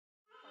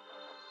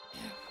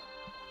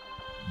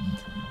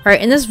Alright,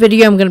 in this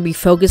video I'm going to be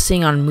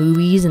focusing on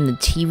movies and the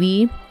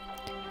TV.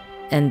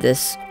 And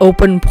this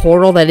open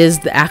portal that is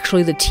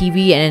actually the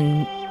TV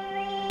and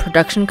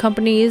production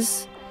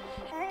companies.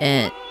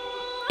 And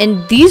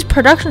these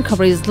production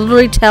companies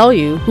literally tell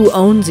you who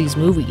owns these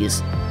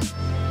movies.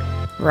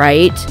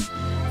 Right?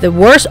 The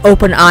worst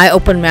open eye,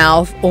 open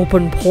mouth,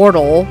 open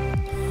portal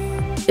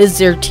is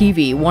their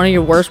TV. One of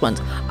your worst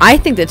ones. I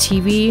think the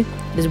TV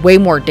is way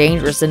more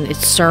dangerous than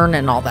its CERN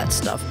and all that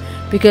stuff.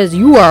 Because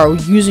you are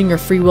using your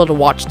free will to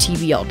watch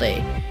TV all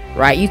day.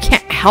 Right? You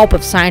can't help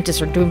if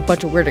scientists are doing a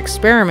bunch of weird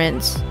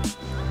experiments.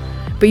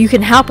 But you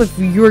can help if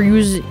you're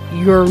using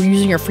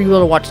your free will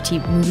to watch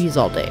TV movies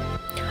all day.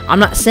 I'm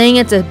not saying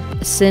it's a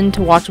sin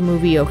to watch a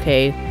movie,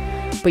 okay?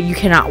 But you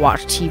cannot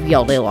watch TV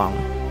all day long.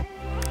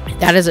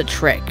 That is a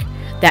trick.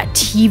 That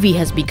TV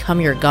has become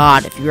your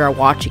god if you are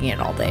watching it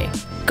all day.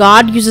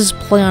 God uses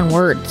play on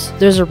words.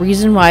 There's a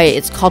reason why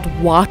it's called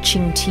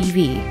watching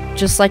TV.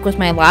 Just like with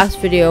my last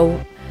video,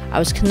 I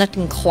was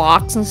connecting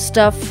clocks and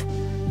stuff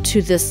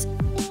to this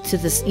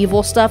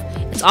evil stuff.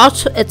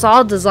 It's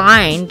all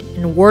designed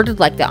and worded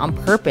like that on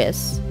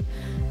purpose.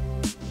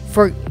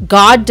 For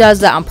God does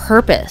that on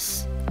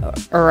purpose.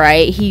 All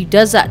right, He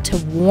does that to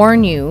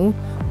warn you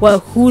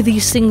who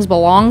these things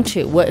belong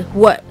to.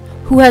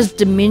 Who has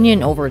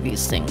dominion over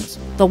these things?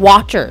 The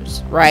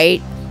Watchers,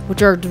 right?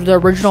 Which are the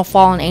original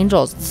fallen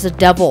angels. It's the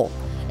devil.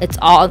 It's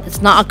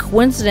not a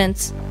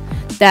coincidence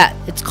that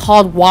it's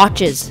called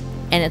watches,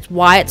 and it's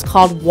why it's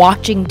called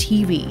watching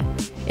TV.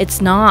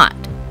 It's not.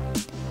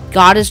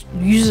 God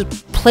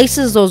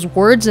places those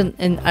words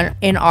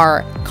in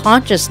our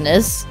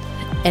consciousness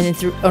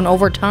and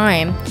over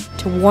time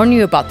to warn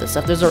you about this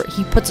stuff.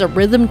 He puts a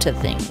rhythm to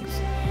things.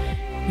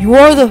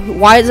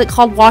 Why is it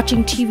called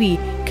watching TV?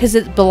 Because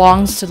it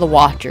belongs to the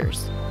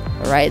Watchers.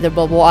 Alright? It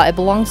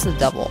belongs to the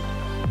devil.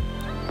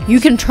 You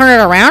can turn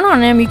it around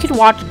on him. You can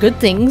watch good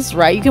things,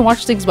 right? You can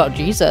watch things about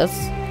Jesus.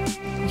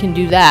 You can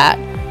do that.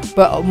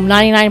 But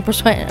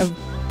 99% of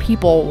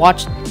people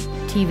watch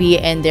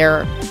TV and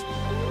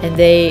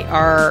they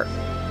are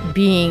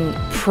being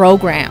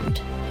programmed.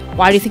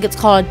 Why do you think it's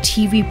called a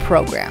TV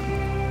program?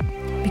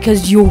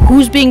 Because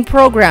who's being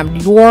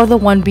programmed? You're the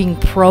one being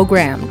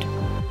programmed.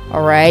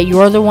 Alright?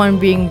 You're the one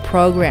being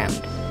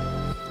programmed.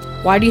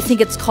 Why do you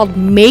think it's called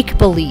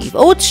make-believe?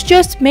 Oh, it's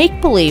just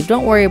make-believe.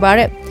 Don't worry about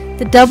it.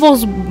 The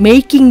devil's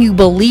making you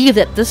believe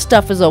that this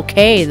stuff is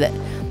okay.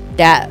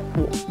 That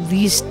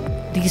these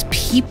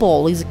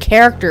people, these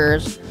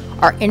characters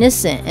are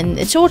innocent.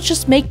 And so it's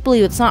just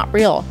make-believe. It's not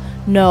real.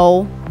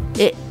 No.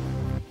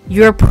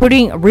 You're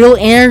putting real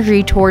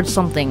energy towards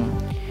something.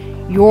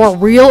 Your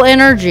real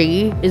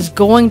energy is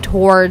going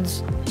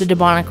towards the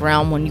demonic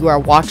realm when you are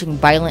watching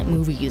violent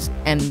movies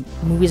and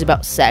movies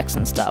about sex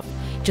and stuff.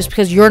 Just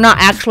because you're not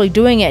actually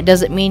doing it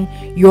doesn't mean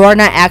you're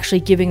not actually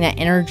giving that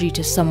energy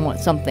to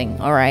something,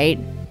 alright?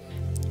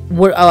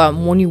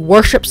 When you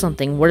worship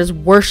something, what does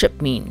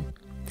worship mean?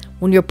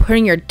 When you're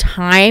putting your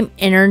time,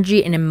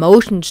 energy, and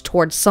emotions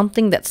towards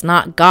something that's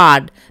not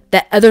God,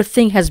 that other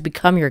thing has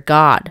become your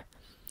God.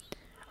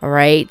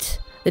 Alright?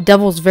 The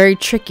devil's very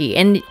tricky.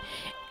 And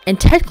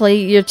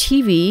technically, your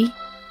TV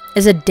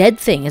is a dead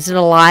thing. Is it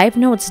alive?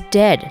 No, it's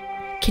dead.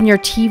 Can your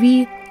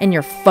TV and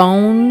your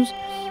phones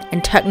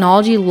and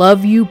technology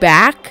love you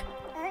back?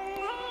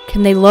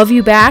 Can they love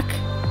you back?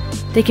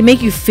 They can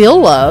make you feel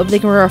love. They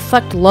can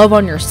reflect love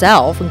on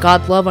yourself and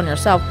God's love on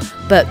yourself.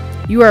 But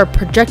you are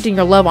projecting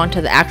your love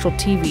onto the actual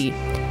TV.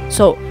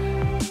 So,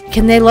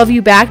 can they love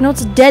you back? No,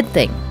 it's a dead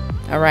thing.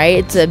 Alright?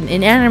 It's an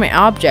inanimate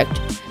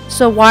object.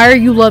 So why are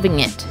you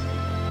loving it?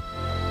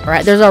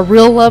 Alright? There's a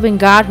real loving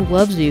God who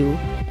loves you.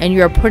 And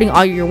you're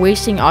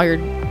wasting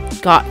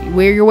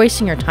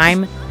your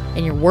time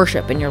and your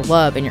worship and your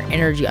love and your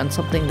energy on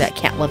something that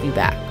can't love you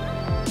back.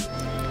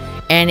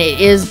 And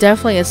it is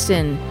definitely a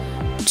sin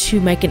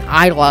to make an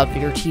idol of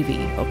your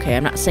TV. Okay,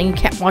 I'm not saying you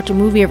can't watch a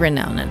movie every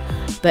now and then.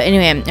 But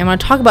anyway, I'm going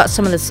to talk about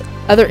some of this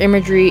other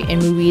imagery in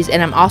movies.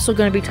 And I'm also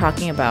going to be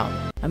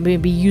I'm going to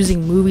be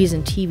using movies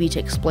and TV to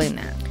explain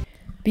that.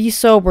 Be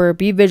sober,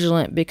 be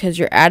vigilant, because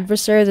your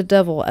adversary the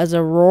devil, as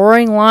a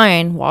roaring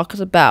lion, walks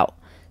about,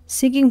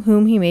 seeking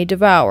whom he may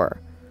devour.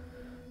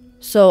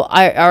 So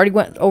I already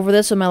went over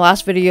this in my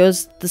last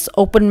videos. This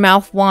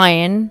open-mouthed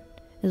lion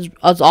is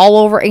all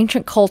over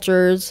ancient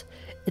cultures.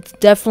 It's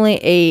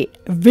definitely a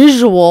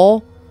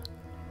visual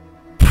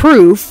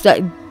proof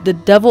that the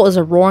devil is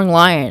a roaring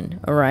lion.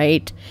 All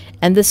right,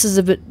 and this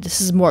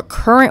is more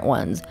current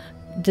ones.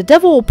 The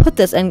devil will put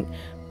this in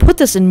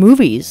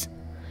movies,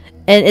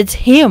 and it's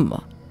him.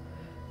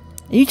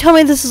 You tell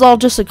me this is all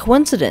just a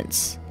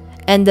coincidence?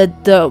 And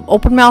the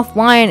open-mouthed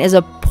lion is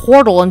a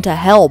portal into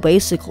hell,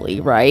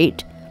 basically,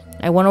 right?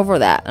 I went over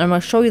that, and I'm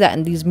going to show you that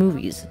in these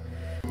movies.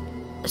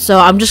 So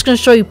I'm just going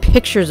to show you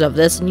pictures of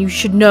this, and you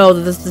should know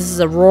that this is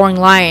a roaring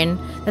lion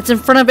that's in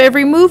front of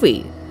every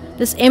movie.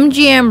 This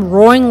MGM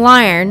roaring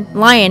lion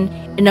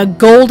in a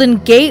golden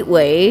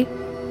gateway.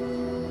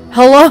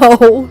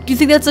 Hello? Do you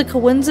think that's a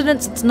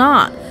coincidence? It's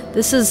not.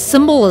 This is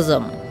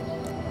symbolism.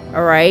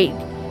 Alright?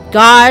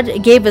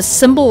 God gave us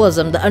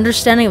symbolism, the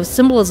understanding of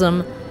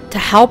symbolism, to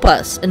help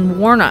us and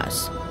warn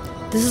us.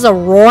 This is a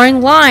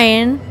roaring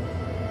lion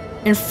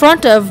in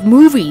front of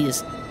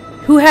movies.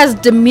 Who has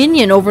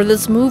dominion over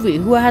this movie?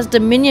 Who has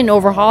dominion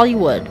over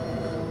Hollywood?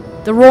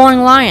 The roaring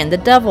lion, the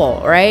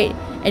devil, right?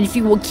 And if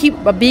you will keep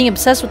being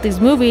obsessed with these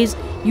movies,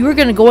 you are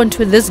going to go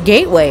into this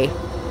gateway,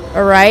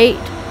 all right?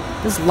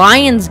 This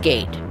Lion's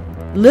Gate.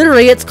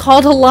 Literally, it's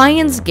called a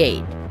Lion's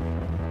Gate.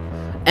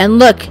 And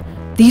look,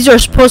 these are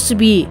supposed to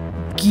be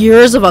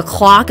gears of a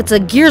clock. It's a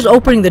gears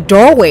opening the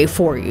doorway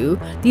for you.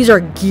 These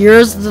are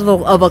gears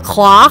of a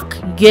clock.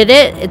 Get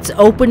it? It's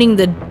opening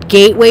the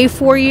gateway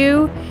for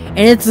you. And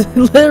it's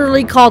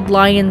literally called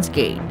Lion's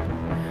Gate.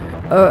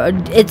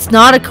 It's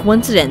not a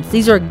coincidence.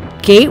 These are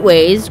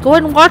gateways. Go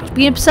ahead and watch.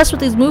 Be obsessed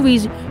with these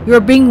movies. You are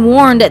being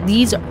warned that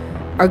these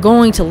are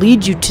going to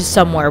lead you to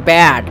somewhere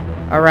bad.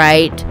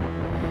 Alright?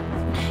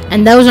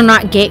 And those are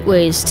not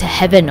gateways to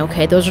heaven,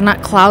 okay? Those are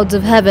not clouds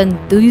of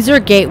heaven. These are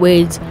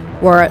gateways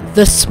where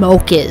the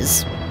smoke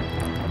is.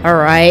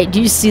 Alright? Do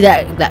you see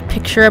that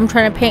picture I'm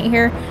trying to paint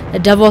here? The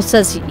devil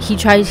says he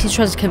tries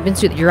to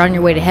convince you that you're on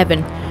your way to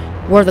heaven,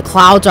 where the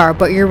clouds are,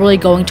 but you're really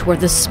going to where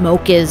the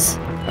smoke is.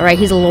 Alright?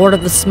 He's the Lord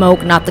of the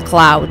smoke, not the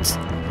clouds.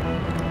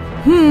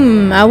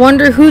 I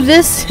wonder who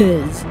this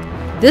is.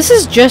 This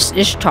is just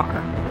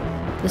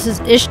Ishtar. This is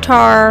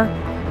Ishtar.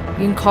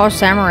 You can call her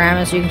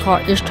Samaramis, you can call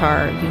her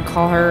Ishtar, you can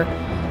call her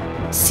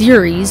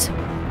Ceres.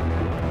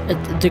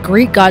 The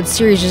Greek god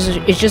Ceres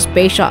is just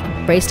based off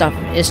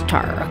of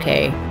Ishtar,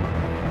 okay?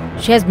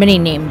 She has many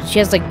names. She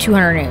has like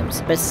 200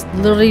 names, but it's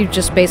literally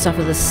just based off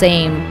of the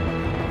same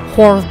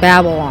Whore of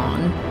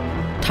Babylon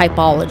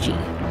typology.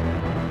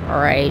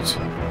 Alright?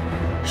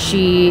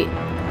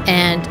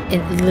 And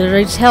it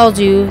literally tells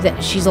you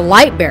that she's a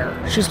light bearer.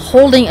 She's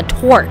holding a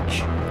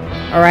torch.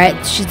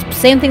 Alright? She's the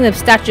same thing the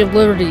Statue of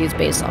Liberty is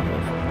based off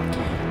of.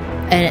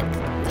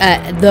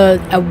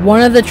 And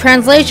one of the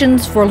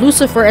translations for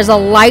Lucifer is a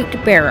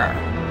light bearer.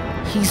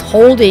 He's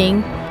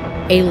holding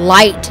a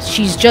light.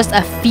 She's just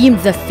the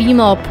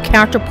female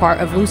counterpart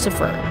of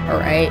Lucifer.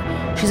 Alright?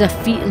 She's a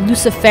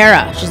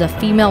Lucifera. She's a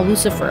female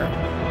Lucifer.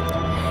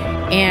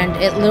 And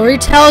it literally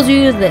tells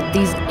you that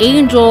these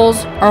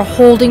angels are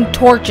holding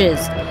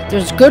torches.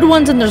 There's good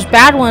ones and there's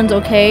bad ones,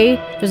 okay?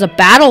 There's a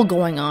battle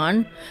going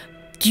on.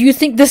 Do you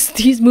think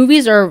these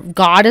movies are...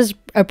 God is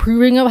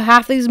approving of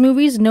half these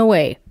movies? No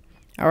way.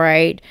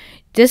 Alright?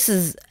 This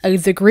is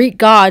the Greek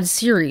god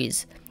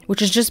Ceres,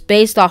 which is just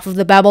based off of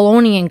the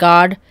Babylonian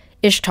god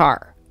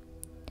Ishtar.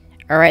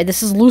 Alright?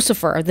 This is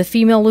Lucifer, the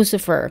female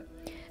Lucifer.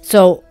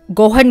 So,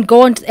 go ahead and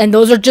go into... And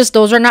those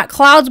are not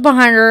clouds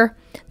behind her.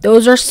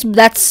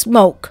 That's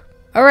smoke.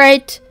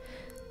 Alright?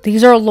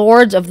 These are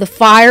lords of the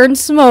fire and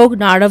smoke,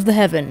 not of the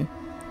heaven.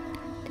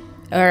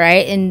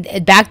 Alright?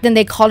 And back then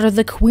they called her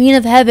the Queen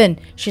of Heaven.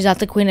 She's not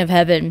the Queen of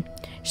Heaven.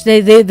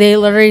 They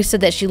literally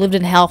said that she lived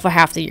in hell for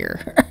half the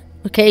year.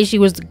 Okay? She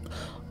was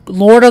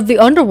Lord of the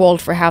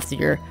Underworld for half the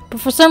year. But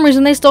for some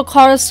reason they still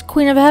call us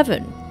Queen of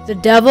Heaven. The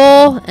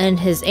devil and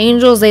his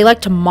angels, they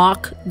like to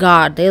mock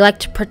God. They like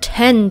to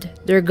pretend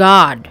they're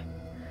God.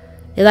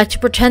 They like to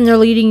pretend they're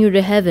leading you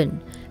to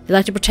heaven. They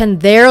like to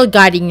pretend they're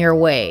guiding your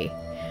way,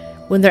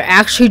 when they're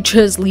actually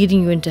just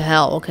leading you into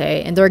hell,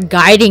 okay? And they're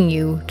guiding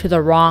you to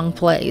the wrong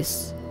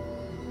place.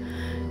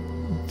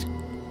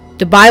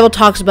 The Bible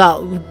talks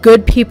about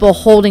good people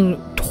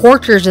holding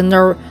torches in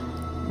their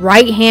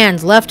right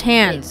hands, left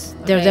hands.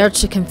 Okay. They're there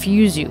to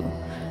confuse you.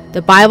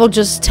 The Bible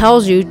just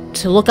tells you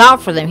to look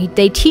out for them.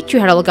 They teach you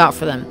how to look out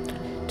for them.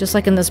 Just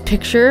like in this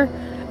picture.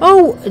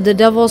 Oh, the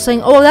devil is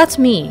saying, oh, that's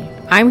me.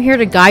 I'm here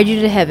to guide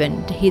you to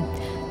heaven.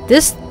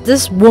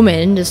 This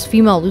woman, this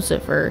female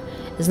Lucifer,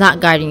 is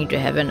not guiding you to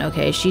heaven,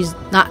 okay? She's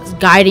not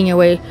guiding you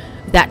away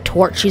with that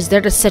torch. She's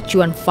there to set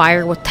you on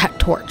fire with that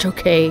torch,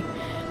 okay?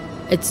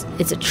 It's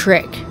a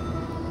trick.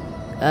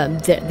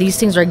 These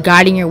things are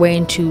guiding your way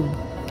into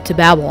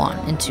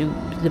Babylon, into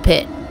the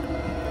pit.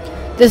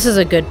 This is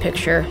a good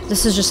picture.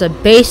 This is just a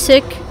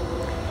basic,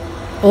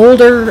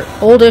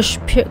 oldish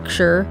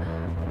picture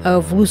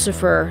of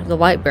Lucifer, the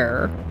light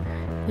bearer.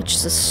 It's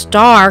just a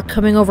star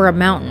coming over a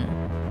mountain.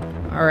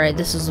 Alright,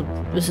 this is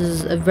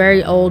a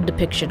very old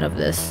depiction of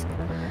this.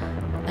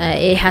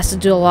 It has to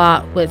do a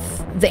lot with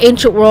the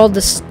ancient world.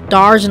 The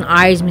stars and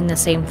eyes mean the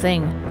same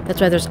thing.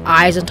 That's why there's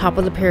eyes on top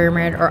of the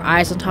pyramid, or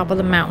eyes on top of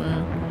the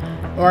mountain,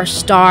 or a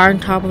star on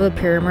top of the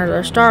pyramid, or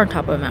a star on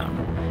top of a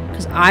mountain.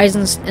 Because eyes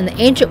in the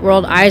ancient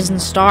world, eyes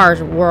and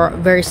stars were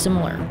very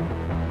similar.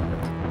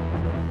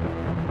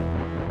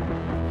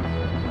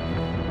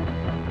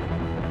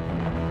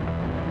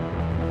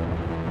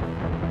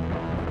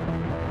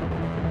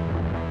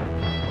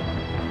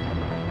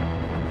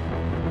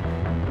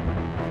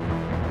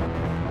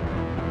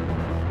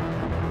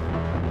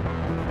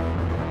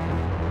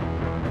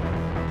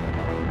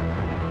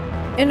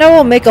 And I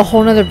will make a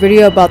whole nother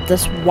video about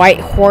this white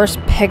horse,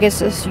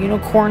 Pegasus,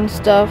 unicorn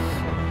stuff.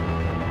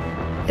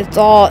 It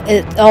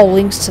all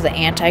links to the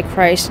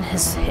Antichrist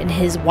and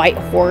his white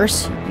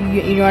horse.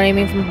 You know what I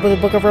mean, from the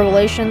Book of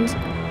Revelations.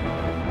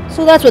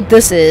 So that's what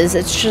this is.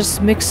 It's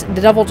just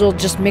the devil will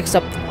just mix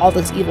up all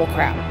this evil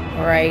crap.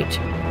 All right,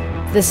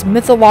 this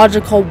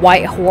mythological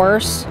white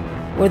horse,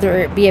 whether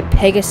it be a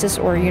Pegasus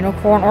or a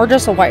unicorn or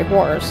just a white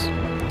horse,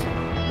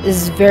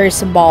 is very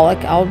symbolic.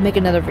 I'll make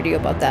another video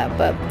about that,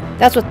 but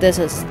that's what this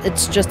is.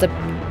 It's just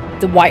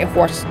the white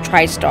horse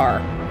tri-star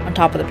on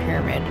top of the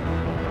pyramid.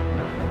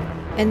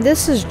 And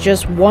this is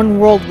just one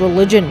world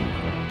religion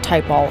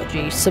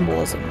typology,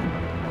 symbolism.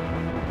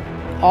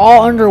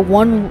 All under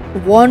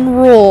one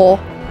rule,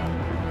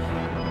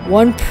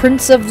 one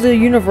prince of the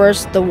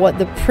universe,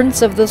 the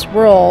prince of this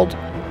world,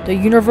 the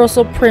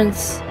universal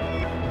prince.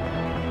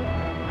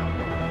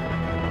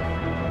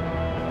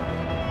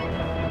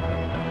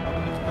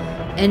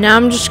 And now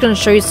I'm just going to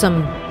show you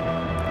some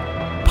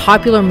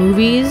popular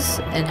movies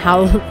and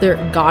how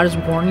God is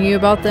warning you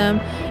about them.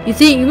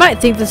 You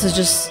might think this is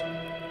just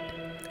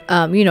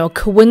you know,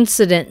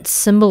 coincident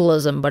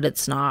symbolism, but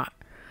it's not.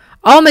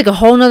 I'll make a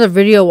whole nother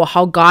video of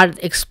how God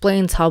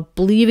explains how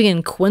believing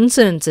in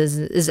coincidences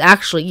is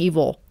actually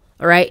evil.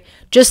 Alright?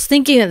 Just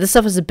thinking that this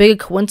stuff is a big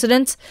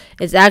coincidence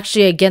is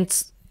actually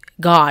against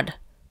God.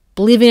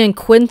 Believing in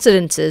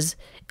coincidences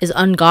is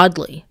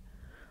ungodly.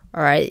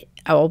 Alright?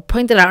 I will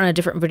point that out in a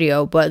different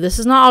video, but this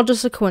is not all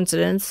just a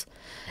coincidence.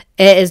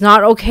 It is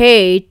not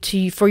okay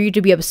for you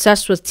to be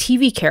obsessed with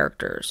TV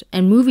characters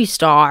and movie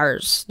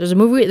stars. There's a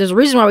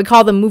reason why we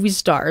call them movie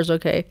stars,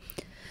 okay?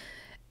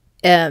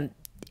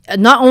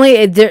 Not only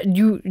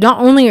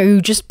are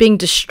you just being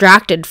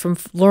distracted from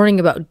learning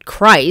about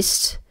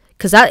Christ,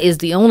 because that is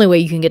the only way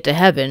you can get to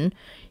heaven.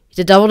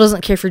 The devil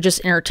doesn't care if you're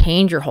just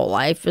entertained your whole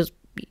life.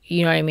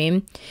 You know what I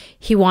mean?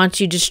 He wants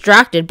you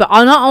distracted. But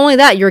not only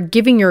that, you're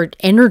giving your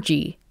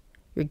energy.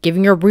 You're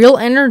giving your real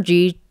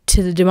energy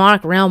to the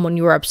demonic realm when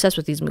you are obsessed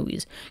with these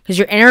movies. Because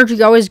your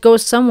energy always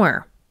goes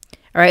somewhere.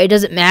 Alright? It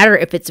doesn't matter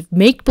if it's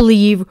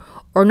make-believe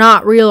or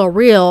not real or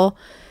real.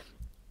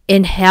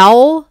 In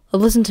hell,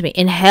 listen to me.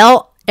 In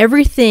hell,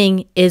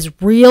 everything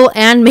is real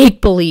and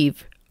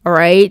make-believe.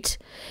 Alright?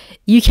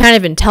 You can't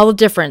even tell the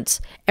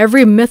difference.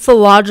 Every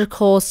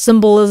mythological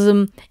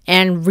symbolism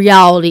and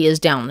reality is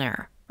down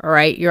there.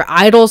 Alright? Your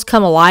idols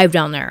come alive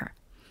down there.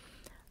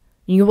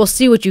 You will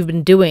see what you've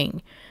been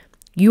doing.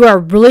 You are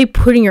really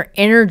putting your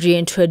energy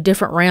into a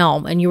different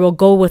realm, and you will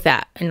go with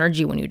that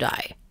energy when you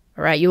die.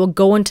 Alright? You will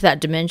go into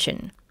that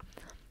dimension.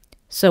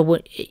 So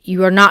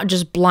you are not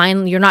just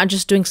blind, you're not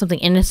just doing something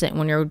innocent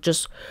when you're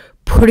just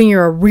putting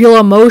your real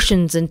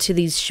emotions into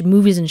these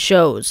movies and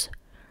shows.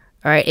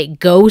 Alright? It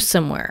goes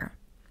somewhere.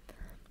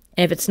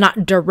 And if it's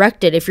not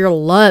directed, if you're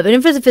love, and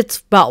if it's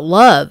about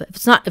love,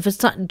 if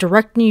it's not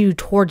directing you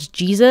towards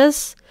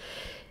Jesus,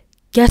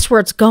 guess where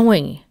it's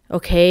going,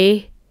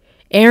 okay?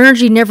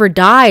 Energy never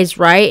dies,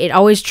 right? It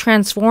always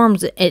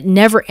transforms. It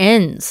never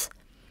ends.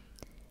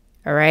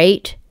 All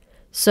right?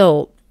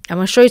 So, I'm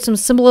going to show you some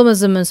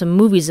symbolism in some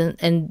movies,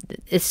 and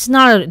this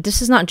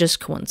is not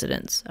just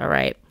coincidence, all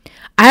right?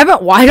 I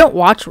don't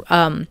watch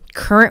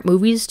current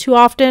movies too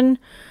often,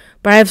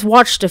 but I've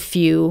watched a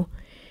few.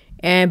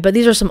 But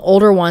these are some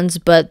older ones,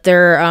 but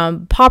they're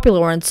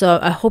popular ones, so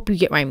I hope you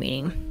get my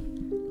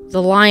meaning.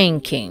 The Lion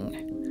King.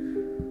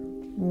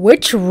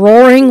 Which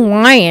roaring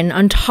lion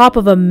on top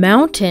of a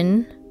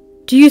mountain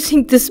do you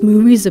think this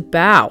movie's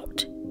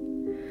about?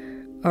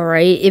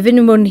 Alright,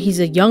 even when he's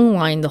a young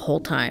lion the whole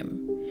time.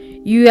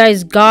 You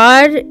guys,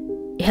 God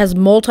has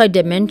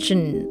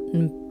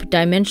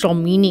multi-dimensional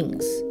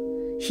meanings.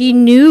 He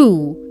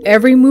knew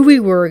every movie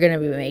we were going to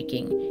be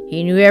making.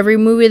 He knew every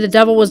movie the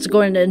devil was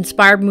going to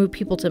inspire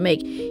people to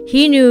make.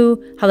 He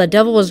knew how the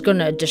devil was going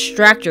to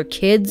distract your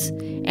kids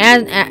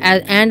and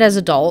as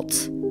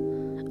adults,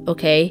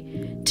 okay,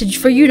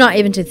 for you not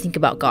even to think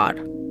about God.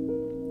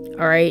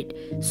 All right.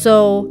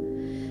 So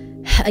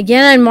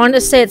again, I want to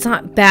say it's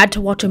not bad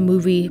to watch a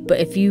movie, but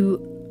if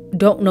you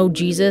don't know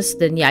Jesus,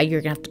 then yeah,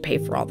 you're gonna have to pay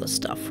for all this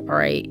stuff. All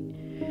right.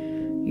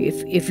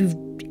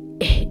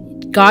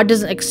 God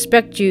doesn't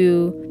expect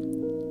you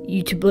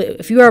to believe.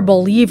 If you are a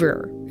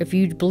believer, if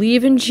you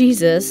believe in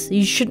Jesus,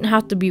 you shouldn't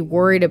have to be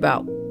worried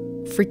about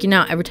freaking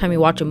out every time you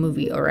watch a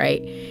movie,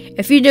 alright?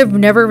 If you've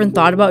never even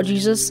thought about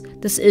Jesus,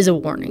 this is a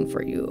warning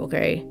for you,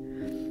 okay?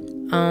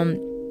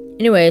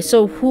 Anyway,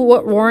 so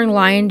what roaring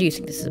lion do you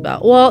think this is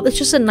about? Well, it's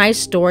just a nice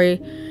story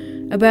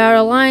about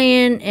a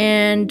lion,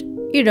 and,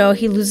 you know,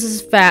 he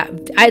loses fat.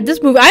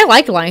 This movie, I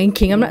like Lion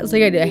King. I'm not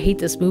saying I hate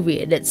this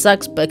movie, and it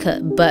sucks, but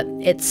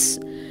it's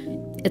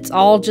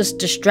all just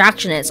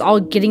distraction. It's all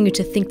getting you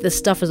to think this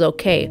stuff is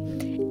okay.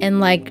 And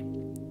like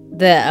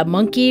the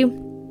monkey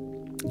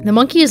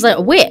is like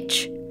a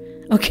witch,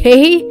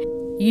 okay?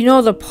 You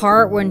know the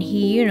part when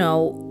he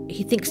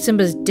thinks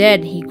Simba's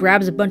dead, and he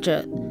grabs a bunch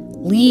of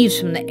leaves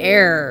from the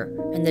air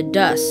and the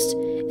dust,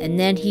 and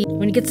then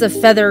when he gets the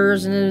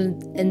feathers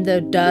and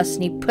the dust,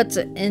 and he puts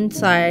it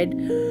inside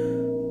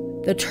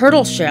the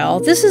turtle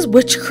shell. This is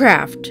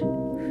witchcraft.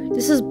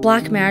 This is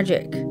black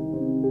magic.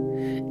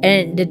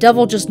 And the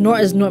devil just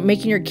is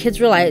making your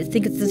kids realize,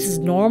 think this is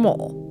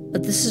normal.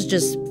 That this is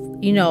just,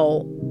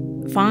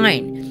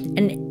 fine.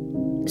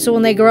 And so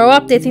when they grow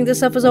up, they think this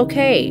stuff is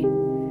okay.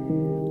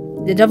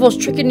 The devil's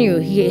tricking you.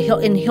 He's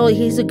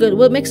a good.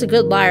 What makes a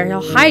good liar?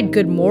 He'll hide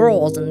good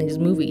morals in these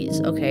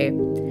movies, okay?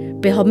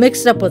 but he'll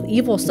mix it up with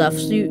evil stuff,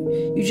 so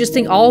you just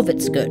think all of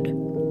it's good.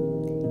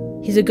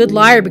 He's a good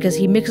liar because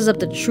he mixes up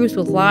the truth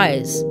with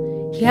lies.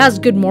 He has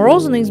good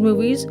morals in these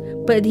movies,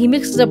 but he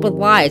mixes up with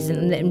lies,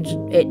 and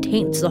it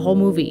taints the whole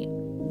movie.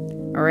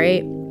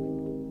 Alright?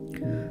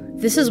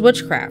 This is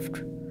witchcraft.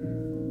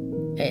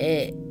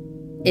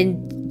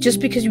 And just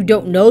because you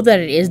don't know that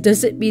it is,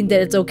 doesn't mean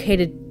that it's okay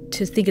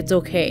to think it's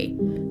okay.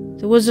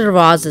 The Wizard of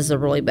Oz is a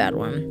really bad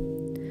one.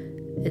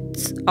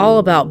 It's all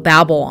about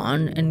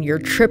Babylon, and your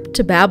trip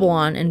to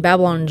Babylon, and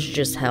Babylon is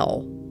just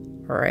hell.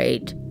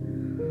 Alright?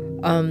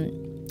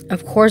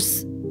 Of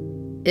course,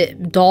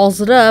 it dolls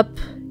it up.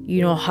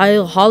 You know,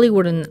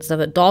 Hollywood and that stuff,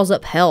 it dolls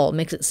up hell. It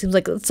makes it seem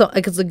like it's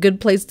a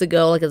good place to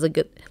go,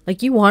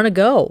 like you want to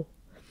go.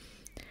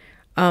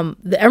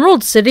 The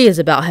Emerald City is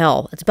about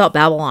hell. It's about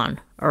Babylon,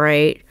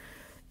 alright?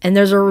 And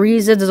there's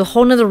a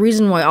whole nother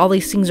reason why all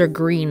these things are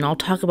green. I'll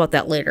talk about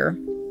that later.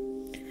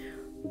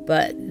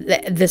 But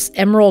this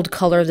emerald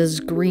color, this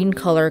green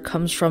color,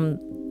 comes from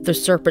the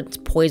serpent's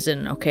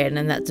poison, okay? And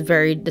then that's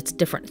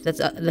different. That's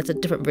a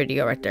different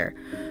video right there.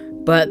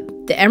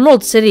 But the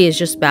Emerald City is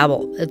just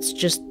It's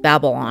just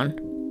Babylon,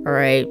 all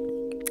right?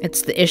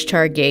 It's the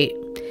Ishtar Gate,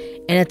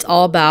 and it's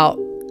all about,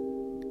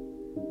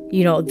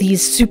 you know,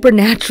 these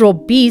supernatural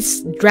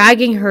beasts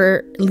leading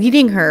her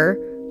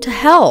to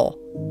hell.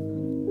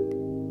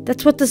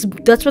 That's what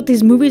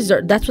this movie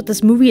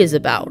is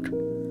about.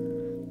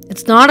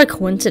 It's not a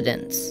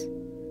coincidence.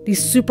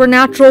 These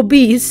supernatural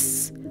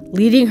beasts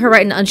leading her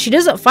right now, and she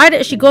doesn't fight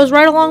it. She goes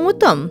right along with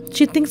them.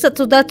 She thinks that's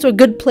a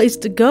good place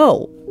to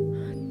go.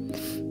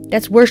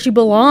 That's where she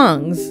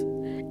belongs.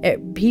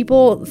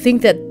 People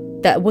think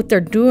that what they're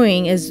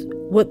doing is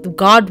what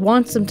God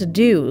wants them to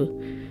do.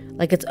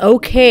 Like, it's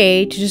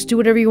okay to just do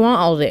whatever you want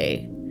all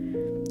day.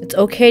 It's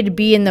okay to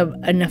be in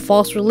a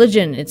false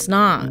religion. It's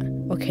not.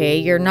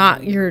 Okay,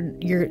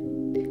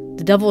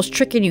 the devil's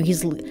tricking you.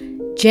 He's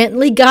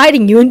gently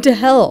guiding you into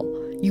hell.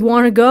 You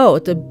want to go.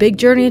 It's a big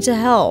journey into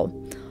hell.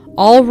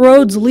 All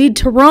roads lead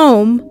to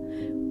Rome.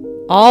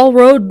 All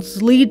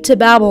roads lead to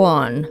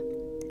Babylon.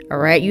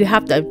 Alright,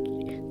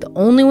 the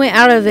only way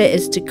out of it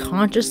is to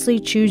consciously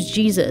choose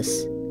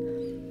Jesus.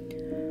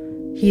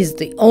 He's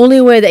the only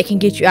way that can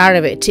get you out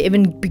of it, to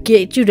even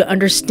get you to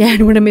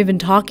understand what I'm even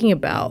talking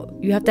about.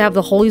 You have to have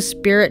the Holy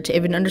Spirit to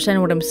even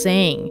understand what I'm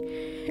saying.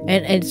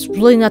 And it's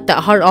really not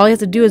that hard. All you have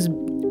to do is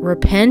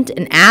repent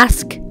and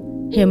ask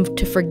Him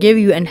to forgive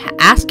you, and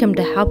ask Him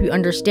to help you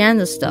understand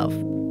this stuff.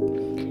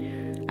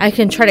 I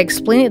can try to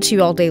explain it to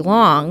you all day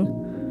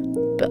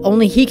long, but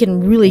only He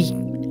can really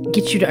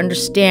get you to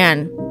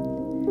understand,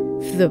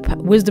 through the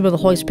wisdom of the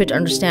Holy Spirit, to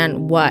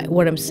understand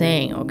what I'm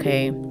saying,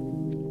 okay?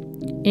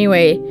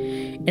 Anyway,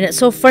 and it's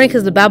so funny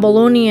because the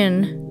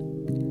Babylonian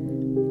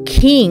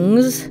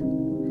kings,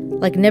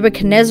 like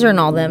Nebuchadnezzar and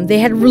all them, they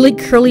had really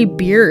curly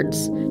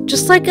beards.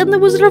 Just like in the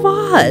Wizard of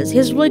Oz. He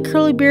has a really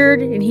curly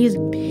beard, and he's,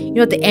 you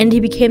know, at the end he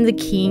became the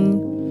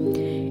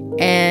king.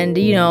 And,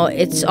 you know,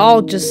 it's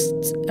all just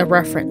a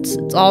reference.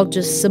 It's all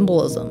just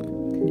symbolism.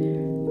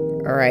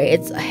 Alright,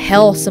 it's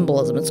hell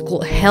symbolism. It's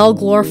hell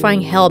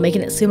glorifying hell,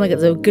 making it seem like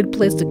it's a good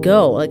place to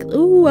go. Like,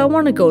 ooh, I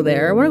want to go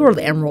there. I want to go to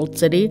the Emerald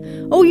City.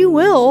 Oh, you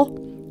will.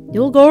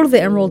 You'll go to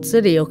the Emerald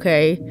City,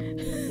 okay?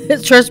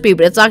 Trust me,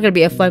 but it's not going to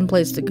be a fun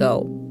place to go.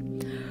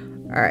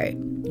 Alright.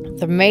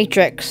 The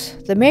Matrix.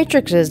 The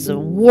Matrix is the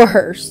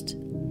worst.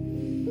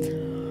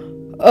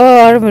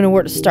 Oh, I don't even know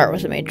where to start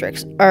with the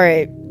Matrix.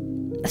 Alright.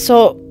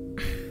 So,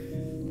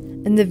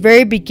 in the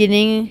very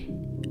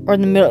beginning, or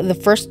in the middle, the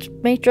first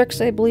Matrix,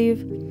 I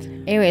believe.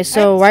 Anyway,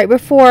 so right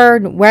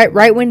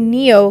when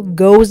Neo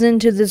goes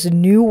into this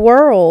new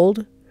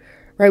world,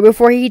 right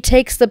before he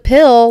takes the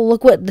pill,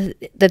 look what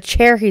the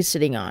chair he's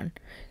sitting on.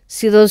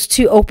 See those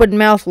two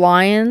open-mouthed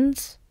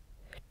lions?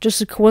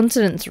 Just a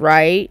coincidence,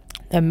 right?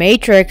 The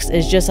Matrix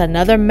is just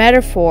another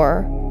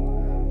metaphor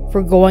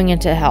for going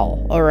into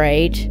hell,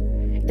 alright?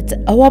 It's,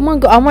 oh, I'm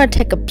gonna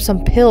take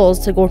some pills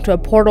to go into a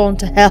portal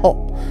into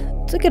hell.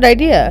 It's a good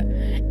idea.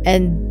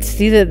 And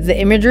see the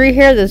imagery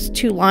here? There's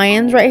two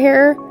lions right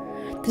here.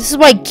 This is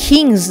why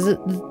kings,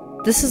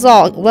 this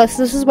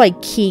is why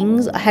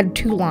kings had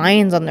two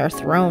lions on their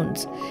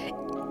thrones.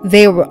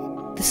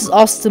 This is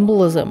all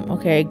symbolism,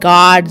 okay?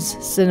 God's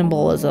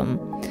symbolism.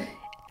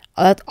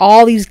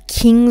 All these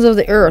kings of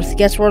the earth,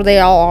 guess where they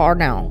all are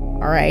now,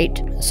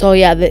 alright? So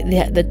yeah,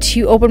 the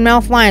two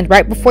open-mouthed lions,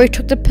 right before he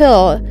took the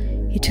pill,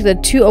 he took the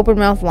two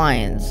open-mouthed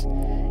lions.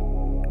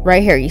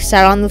 Right here, he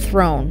sat on the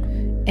throne.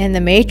 And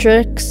the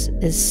Matrix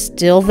is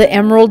still the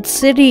Emerald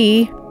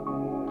City.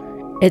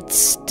 It's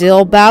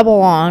still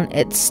Babylon.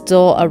 It's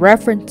still a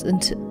reference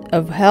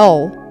of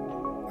hell.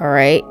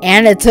 Alright?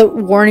 And it's a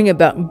warning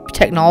about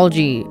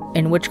technology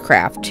and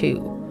witchcraft,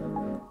 too.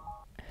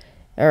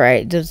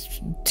 Alright,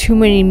 there's too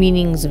many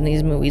meanings in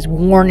these movies.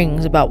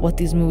 Warnings about what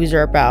these movies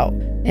are about.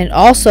 And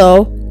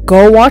also,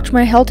 go watch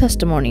my hell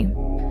testimony.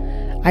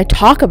 I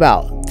talk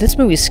about... This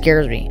movie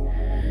scares me.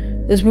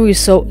 This movie is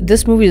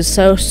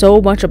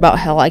so much about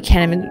hell. I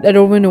don't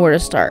even know where to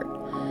start.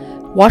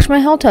 Watch my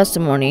hell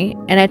testimony,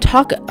 and I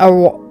talk a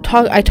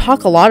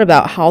lot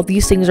about how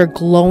these things are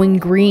glowing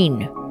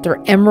green.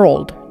 They're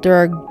emerald.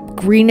 They're a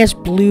greenish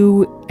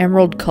blue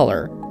emerald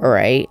color. All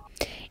right.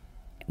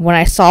 When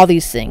I saw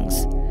these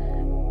things,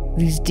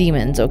 these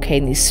demons, okay,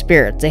 and these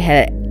spirits, they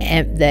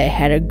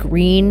had a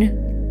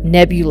green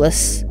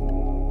nebulous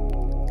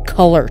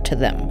color to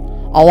them.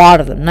 A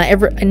lot of them,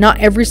 not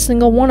every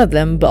single one of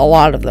them, but a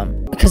lot of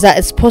them, because that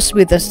is supposed to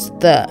be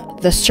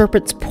the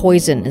serpent's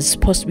poison is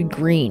supposed to be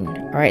green.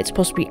 All right, it's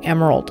supposed to be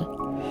emerald.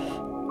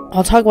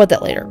 I'll talk about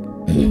that later.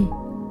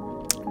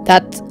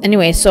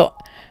 Anyway. So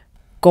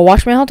go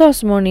watch my hell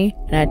testimony,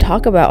 and I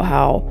talk about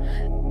how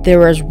there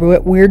was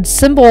weird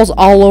symbols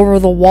all over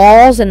the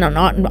walls and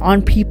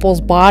on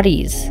people's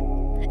bodies,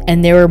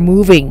 and they were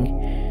moving.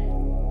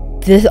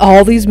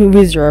 All these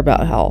movies are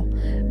about hell.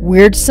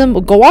 Weird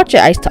symbol. Go watch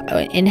it.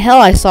 In hell,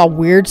 I saw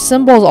weird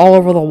symbols all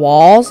over the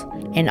walls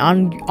and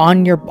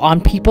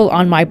on people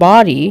on my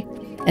body,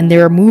 and they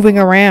were moving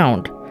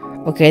around.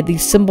 Okay,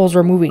 these symbols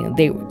were moving.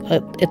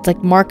 It's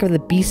like Mark of the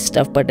Beast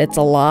stuff, but it's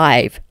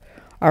alive.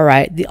 All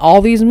right,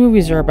 all these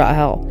movies are about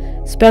hell,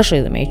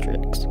 especially The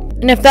Matrix.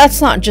 And if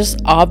that's not just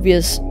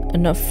obvious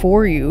enough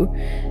for you,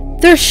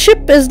 their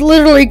ship is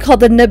literally called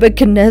the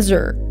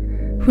Nebuchadnezzar,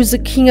 who's the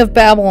king of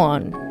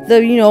Babylon.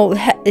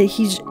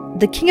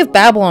 The king of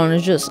Babylon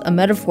is just a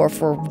metaphor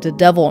for the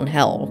devil in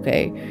hell,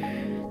 okay?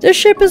 Their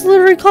ship is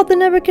literally called the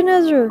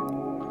Nebuchadnezzar.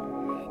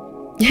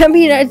 I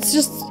mean, it's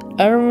just,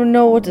 I don't even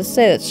know what to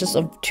say. That's just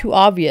too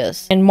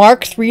obvious. In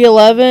Mark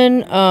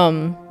 3:11,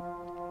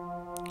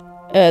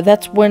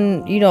 that's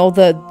when,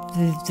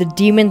 the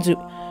demons,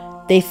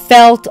 they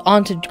felt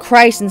onto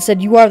Christ and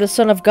said, "You are the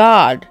Son of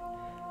God."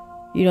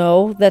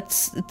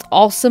 It's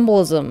all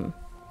symbolism.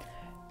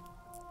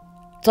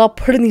 It's all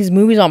put in these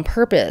movies on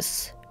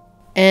purpose.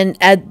 And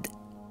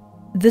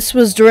this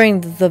was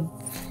during the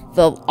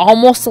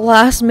almost the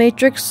last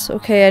Matrix.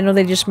 Okay, I know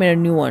they just made a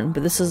new one,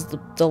 but this is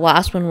the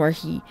last one where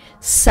he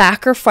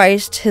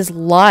sacrificed his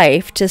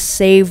life to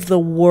save the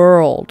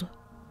world.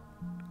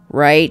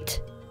 Right?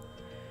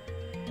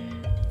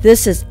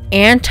 This is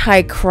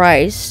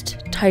Antichrist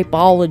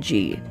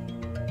typology.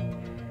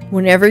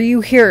 Whenever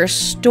you hear a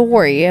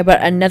story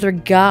about another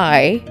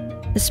guy,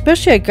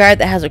 especially a guy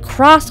that has a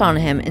cross on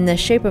him in the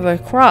shape of a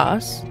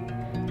cross,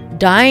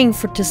 dying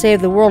to save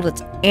the world,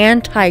 it's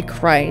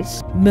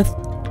Antichrist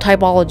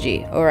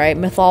typology, alright,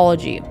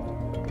 mythology.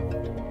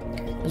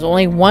 There's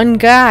only one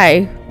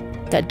guy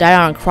that died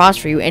on a cross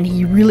for you, and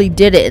he really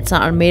did it. It's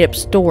not a made-up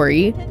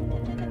story.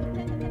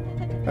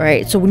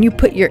 Alright, so when you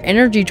put your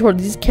energy toward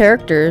these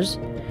characters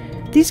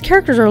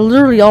are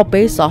literally all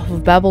based off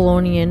of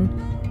Babylonian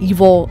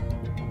evil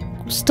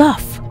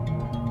stuff.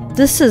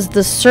 This is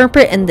the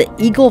serpent and the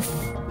eagle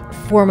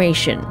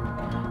formation.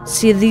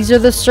 See, these are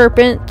the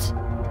serpent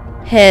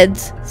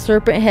heads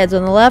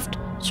on the left,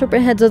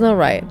 serpent heads on the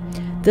right.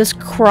 This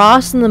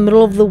cross in the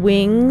middle of the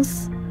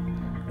wings,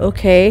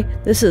 okay,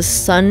 this is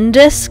sun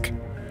disk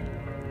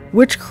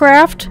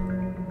witchcraft.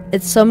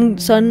 It's some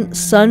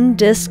sun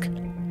disk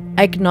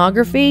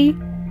iconography.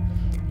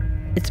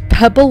 It's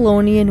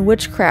Babylonian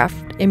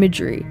witchcraft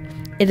imagery.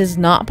 It is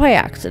not by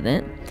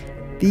accident.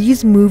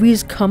 These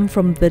movies come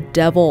from the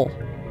devil.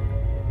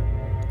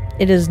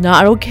 It is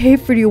not okay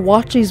for you to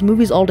watch these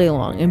movies all day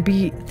long and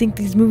think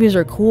these movies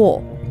are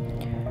cool.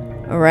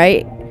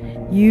 Alright?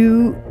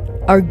 You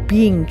are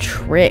being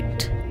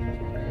tricked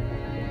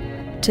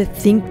to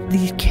think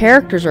these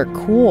characters are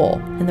cool,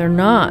 and they're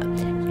not.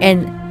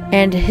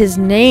 And his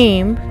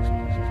name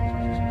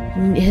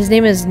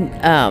is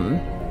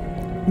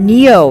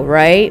Neo,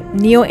 right?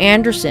 Neo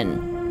Anderson.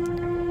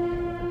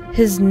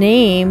 His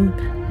name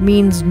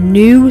means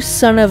new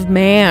son of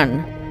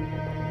man.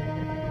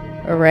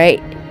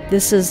 Alright?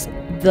 This is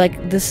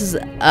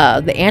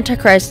the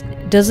Antichrist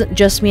doesn't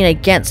just mean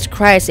against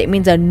Christ. It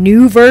means a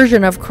new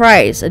version of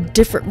Christ. A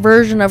different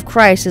version of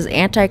Christ is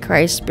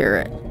Antichrist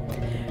spirit.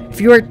 If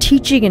you are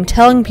teaching and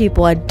telling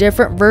people a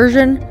different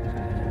version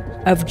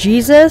of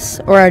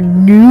Jesus or a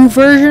new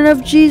version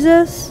of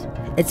Jesus,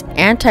 it's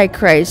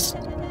Antichrist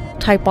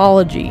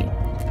typology.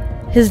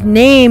 His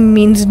name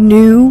means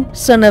new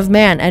son of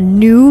man, a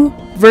new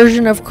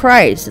version of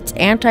Christ. It's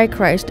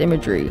Antichrist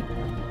imagery.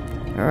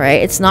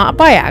 Alright, it's not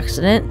by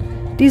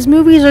accident. These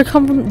movies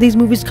come from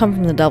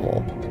the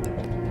devil.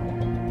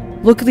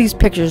 Look at these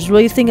pictures.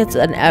 Really think it's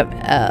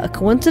a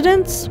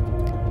coincidence?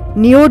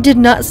 Neo did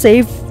not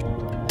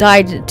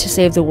died to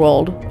save the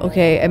world.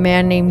 Okay, a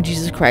man named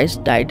Jesus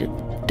Christ died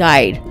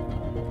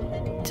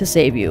to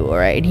save you.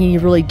 Alright, and he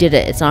really did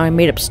it. It's not a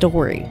made-up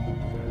story.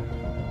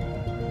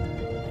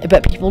 I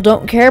bet people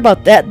don't care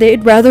about that.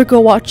 They'd rather go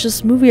watch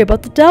this movie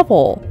about the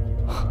devil.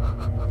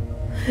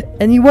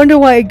 And you wonder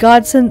why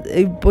God sent,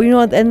 at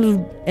the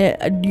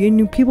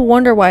end of, people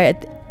wonder why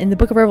in the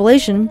book of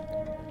Revelation,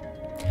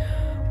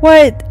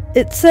 why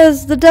it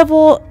says the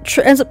devil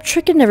ends up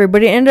tricking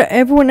everybody and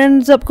everyone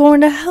ends up going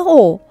to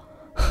hell.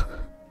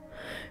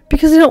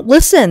 Because they don't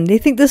listen. They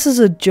think this is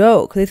a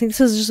joke. They think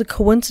this is just a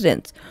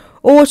coincidence.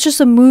 Oh, it's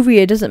just a movie.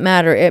 It doesn't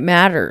matter. It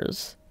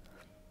matters.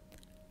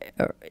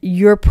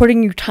 you're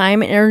putting your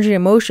time and energy and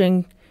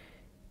emotion,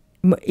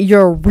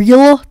 your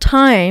real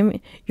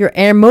time, your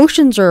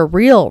emotions are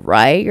real,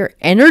 right? Your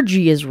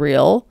energy is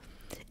real.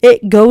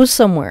 It goes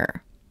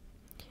somewhere.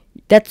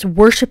 That's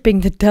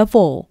worshiping the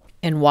devil.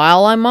 And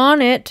while I'm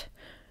on it,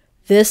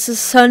 this is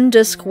sun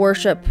disk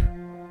worship.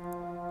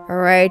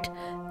 Alright?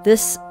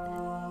 This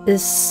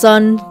is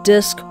sun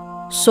disk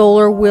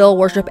solar wheel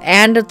worship,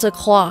 and it's a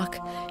clock.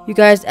 You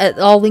guys, it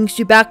all links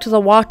you back to the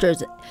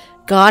Watchers.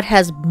 God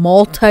has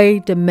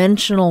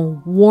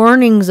multi-dimensional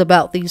warnings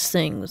about these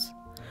things.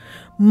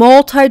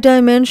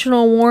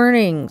 Multi-dimensional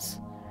warnings.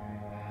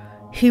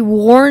 He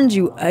warns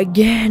you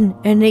again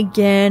and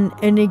again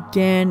and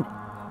again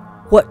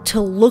what to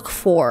look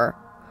for.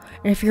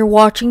 And if you're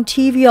watching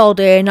TV all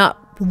day and not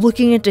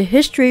looking into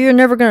history, you're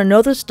never going to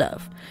know this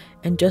stuff.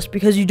 And just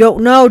because you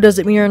don't know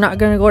doesn't mean you're not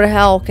going to go to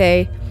hell,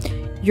 okay?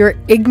 Your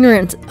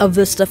ignorance of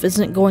this stuff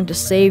isn't going to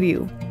save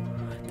you.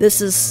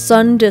 This is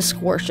sun disk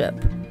worship.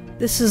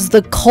 This is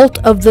the cult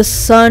of the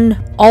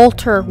sun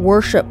altar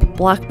worship,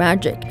 black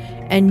magic.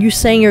 And you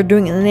saying you're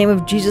doing it in the name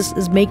of Jesus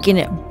is making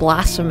it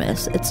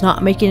blasphemous. It's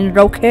not making it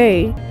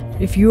okay.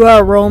 If you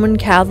are a Roman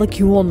Catholic,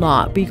 you will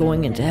not be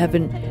going into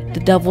heaven. The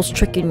devil's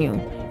tricking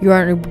you. You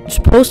are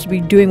supposed to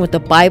be doing what the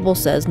Bible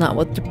says, not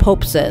what the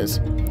Pope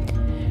says.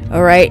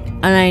 Alright?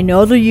 And I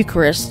know the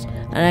Eucharist,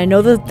 and I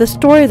know the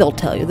story they'll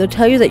tell you. They'll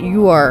tell you that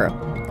you are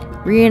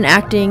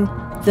reenacting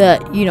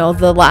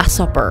the Last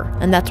Supper,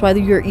 and that's why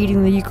you're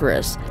eating the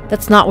Eucharist.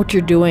 That's not what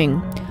you're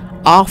doing.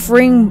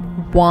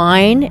 Offering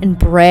wine and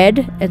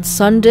bread and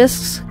sun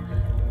discs,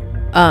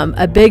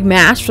 a big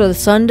mass for the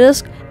sun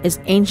disc, is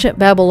an ancient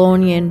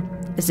Babylonian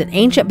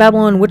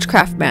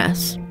witchcraft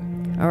mass.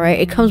 Alright?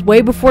 It comes way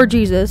before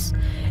Jesus.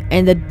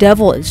 And the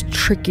devil is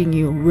tricking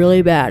you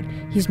really bad.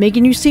 He's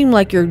making you seem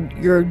like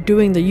you're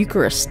doing the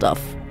Eucharist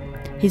stuff.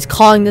 He's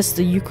calling this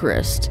the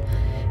Eucharist.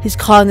 He's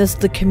calling this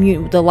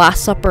the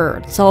Last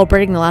Supper,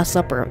 celebrating the Last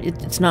Supper.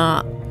 It's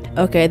not.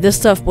 Okay, this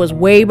stuff was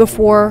way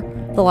before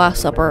the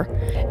Last Supper,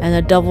 and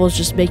the devil is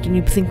just making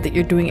you think that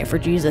you're doing it for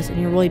Jesus,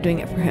 and you're really doing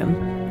it for him.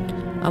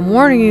 I'm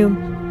warning you.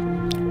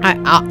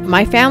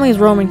 My family is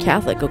Roman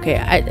Catholic, okay?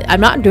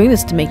 I'm not doing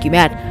this to make you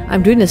mad.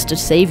 I'm doing this to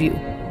save you.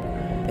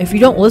 If you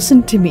don't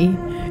listen to me,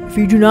 if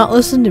you do not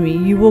listen to me,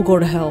 you will go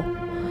to hell.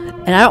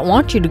 And I don't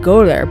want you to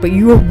go there, but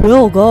you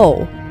will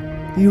go.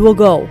 You will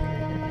go.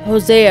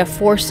 Hosea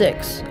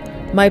 4:6.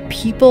 My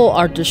people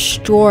are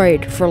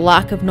destroyed for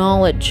lack of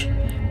knowledge.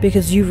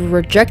 Because you've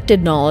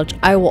rejected knowledge,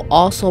 I will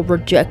also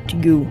reject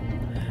you.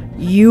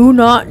 You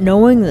not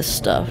knowing this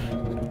stuff,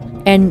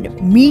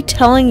 and me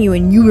telling you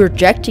and you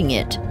rejecting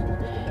it,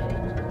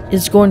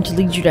 is going to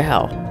lead you to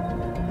hell.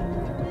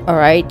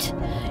 Alright?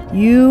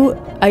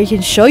 I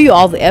can show you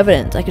all the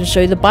evidence. I can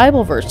show you the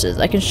Bible verses.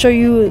 I can show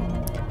you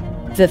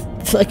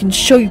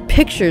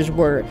pictures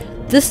where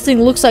this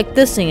thing looks like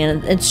this thing,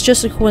 and it's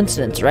just a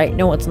coincidence, right?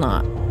 No, it's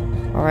not.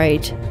 All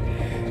right,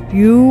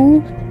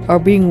 you are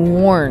being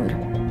warned.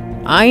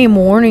 I am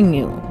warning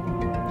you.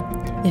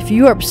 If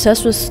you are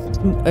obsessed with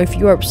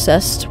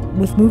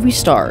movie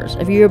stars,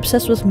 if you're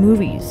obsessed with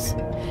movies,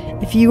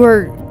 if you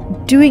are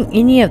doing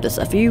any of this,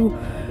 if you're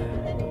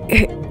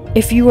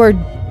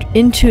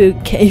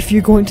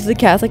going to the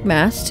Catholic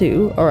Mass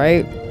too,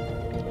 alright,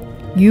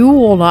 you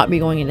will not be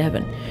going into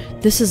heaven.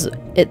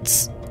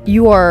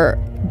 You are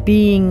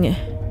being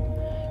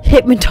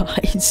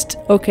hypnotized,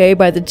 okay,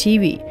 by the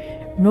TV.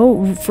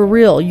 No, for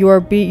real, you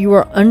are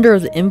under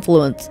the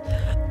influence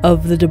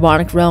of the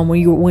demonic realm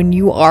when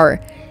you are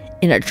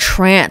in a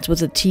trance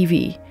with a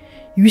TV.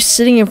 You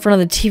sitting in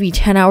front of the TV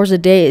 10 hours a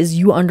day is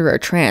you under a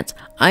trance.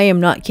 I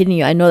am not kidding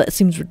you. I know that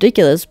seems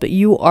ridiculous, but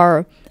you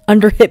are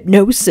under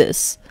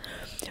hypnosis.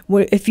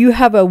 If you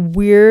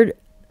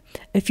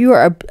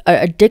are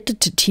addicted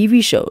to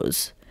TV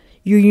shows,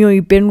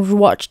 you binge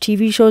watch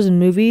TV shows and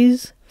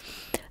movies,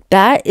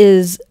 that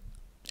is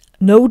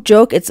no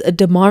joke. It's a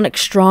demonic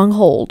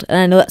stronghold, and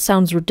I know that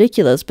sounds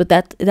ridiculous, but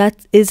that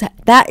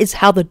is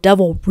how the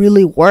devil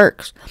really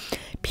works.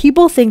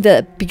 People think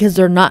that because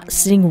they're not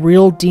seeing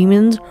real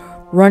demons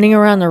running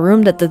around the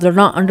room that they're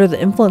not under the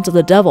influence of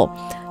the devil.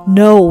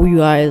 No, you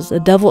guys,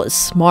 the devil is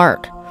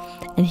smart,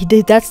 and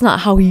that's not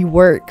how he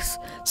works.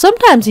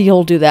 Sometimes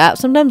he'll do that.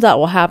 Sometimes that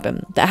will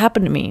happen. That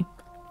happened to me.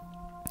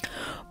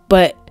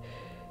 But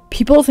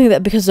people think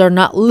that because they're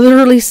not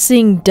literally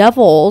seeing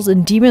devils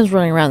and demons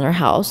running around their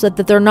house, that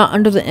they're not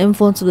under the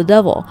influence of the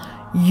devil.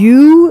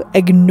 You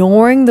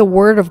ignoring the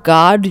word of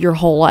God your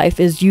whole life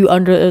is you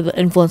under the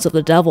influence of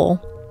the devil.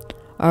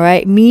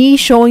 Alright? Me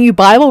showing you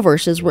Bible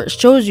verses where it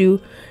shows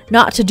you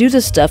not to do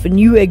this stuff and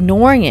you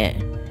ignoring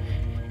it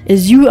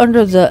is you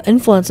under the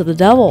influence of the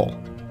devil.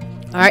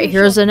 Alright,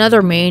 here's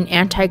another main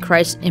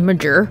Antichrist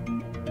imager.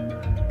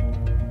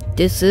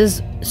 This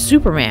is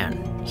Superman.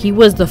 He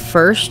was the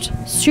first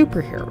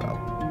superhero.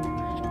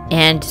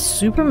 And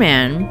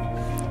Superman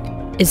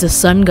is a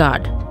sun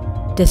god.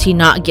 Does he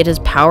not get his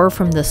power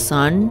from the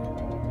sun?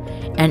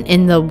 And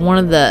in one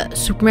of the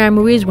Superman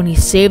movies, when he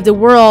saved the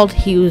world,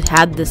 he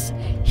had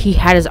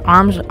his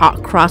arms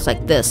crossed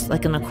like this,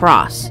 like in a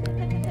cross.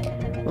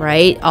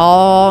 right?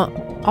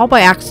 All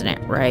by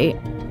accident, right?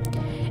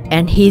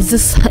 And he's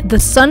the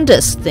sun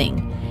disk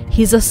thing.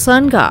 He's a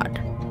sun god,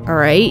 all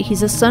right?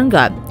 He's a sun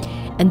god.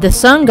 And the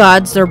sun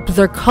gods,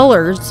 their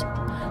colors,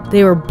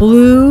 they were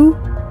blue,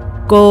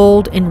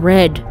 gold, and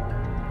red.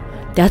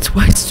 That's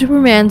why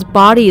Superman's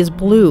body is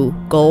blue,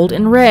 gold,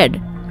 and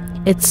red.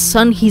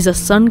 He's a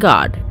sun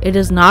god. It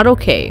is not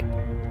okay.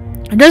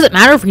 It doesn't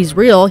matter if he's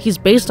real. He's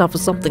based off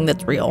of something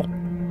that's real.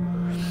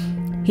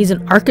 He's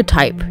an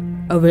archetype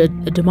of a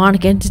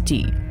demonic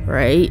entity,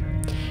 right?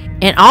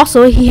 And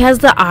also, he has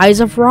the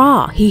eyes of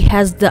Ra. He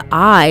has the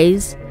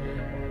eyes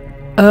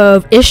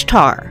of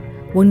Ishtar.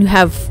 When you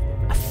have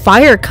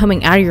fire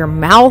coming out of your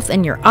mouth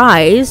and your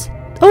eyes...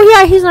 Oh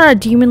yeah, he's not a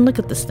demon. Look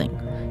at this thing.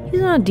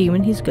 He's not a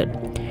demon. He's good.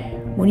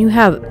 When you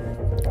have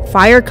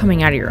fire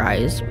coming out of your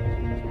eyes,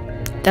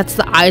 that's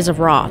the eyes of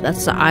Ra.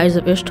 That's the eyes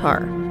of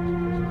Ishtar.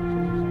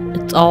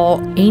 It's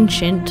all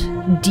ancient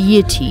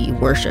deity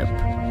worship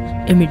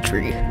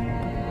imagery.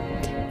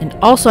 And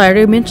also, I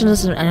already mentioned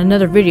this in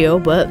another video,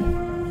 but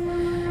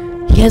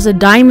he has a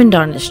diamond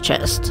on his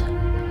chest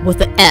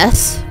with an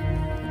S.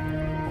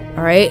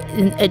 Alright?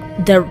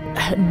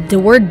 The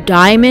word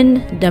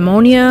diamond,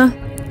 demonia,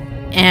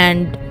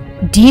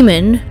 and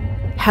demon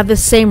have the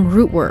same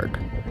root word.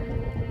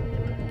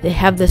 They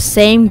have the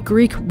same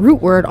Greek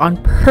root word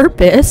on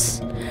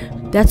purpose.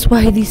 That's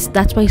why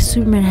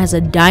Superman has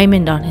a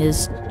diamond on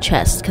his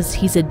chest, because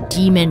he's a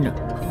demon.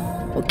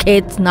 Okay,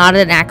 it's not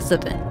an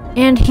accident.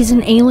 And he's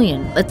an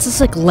alien. It's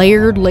just like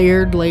layered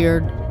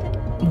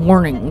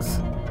warnings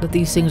that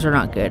these things are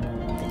not good.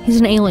 He's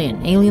an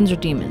alien. Aliens are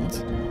demons.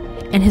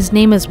 And his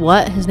name is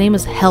what? His name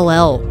is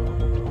Hel-El.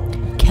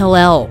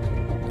 Kal-El.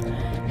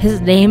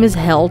 His name is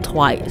Hell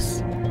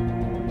twice.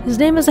 His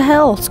name is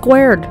Hell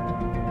squared.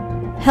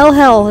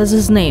 Hel is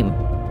his name.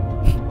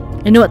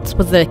 I know it's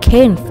with a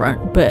K in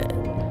front, but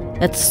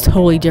that's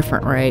totally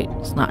different, right?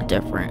 It's not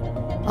different.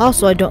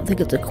 Also, I don't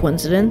think it's a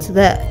coincidence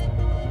that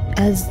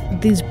as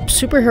these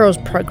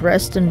superheroes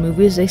progressed in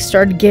movies, they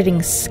started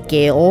getting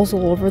scales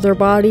all over their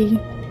body.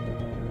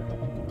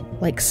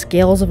 Like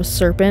scales of a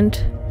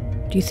serpent.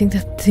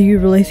 Do you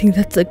really think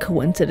that's a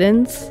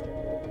coincidence?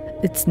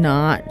 It's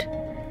not.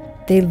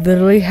 They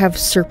literally have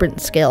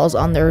serpent scales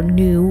on their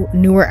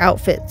newer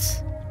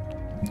outfits.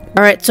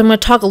 Alright, so I'm going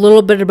to talk a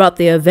little bit about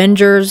the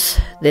Avengers.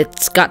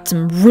 It's got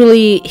some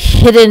really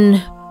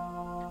hidden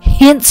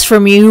hints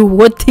from you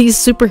what these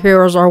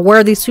superheroes are,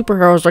 where these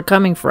superheroes are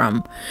coming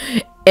from.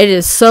 It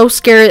is so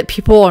scary that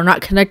people are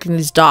not connecting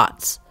these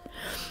dots.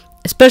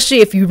 Especially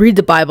if you read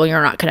the Bible,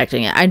 you're not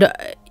connecting it. I know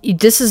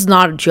this is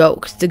not a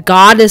joke. The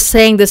God is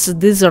saying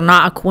these are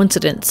not a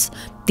coincidence.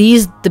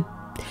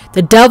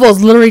 The devil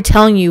is literally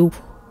telling you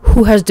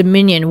who has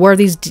dominion, where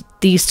these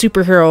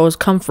superheroes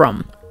come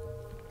from.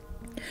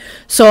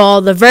 So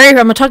I'm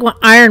gonna talk about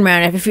Iron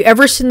Man. If you've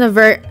ever seen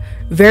the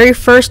very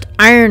first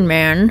Iron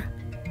Man,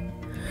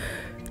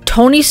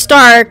 Tony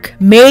Stark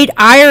made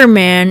Iron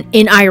Man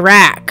in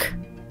Iraq.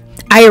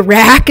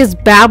 Iraq is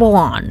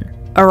Babylon.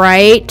 All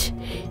right.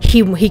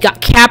 He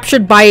got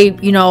captured by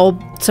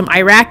some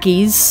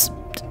Iraqis,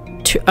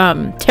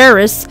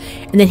 terrorists,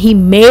 and then he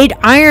made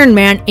Iron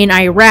Man in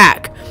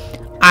Iraq.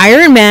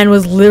 Iron Man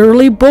was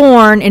literally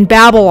born in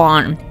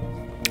Babylon.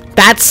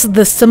 That's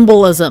the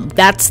symbolism.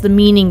 That's the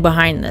meaning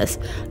behind this.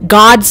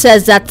 God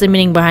says that's the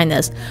meaning behind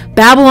this.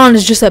 Babylon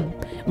is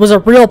was a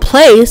real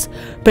place,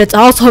 but it's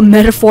also a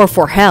metaphor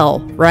for hell,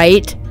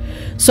 right?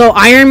 So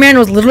Iron Man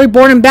was literally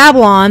born in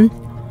Babylon,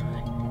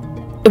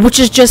 which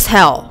is just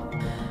hell.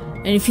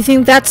 And if you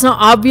think that's not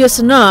obvious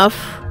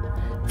enough,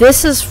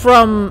 this is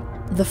from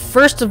the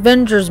first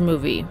Avengers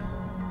movie.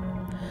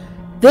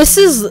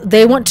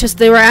 They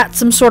were at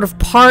some sort of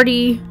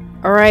party.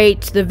 All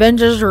right, the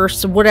Avengers or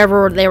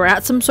whatever, they were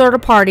at some sort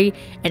of party,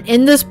 and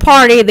in this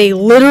party, they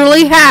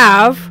literally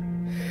have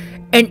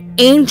an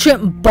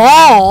ancient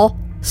bull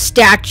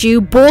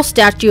statue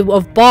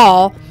of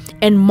Baal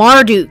and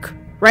Marduk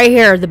right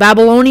here. The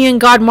Babylonian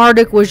god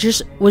Marduk was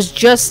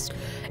just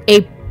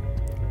a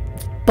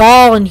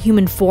Baal in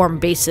human form,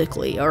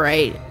 basically. All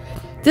right,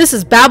 this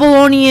is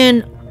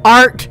Babylonian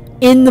art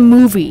in the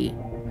movie.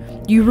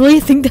 You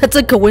really think that's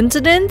a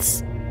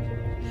coincidence?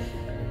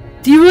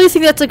 Do you really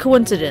think that's a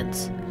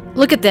coincidence?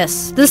 Look at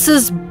this. This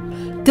is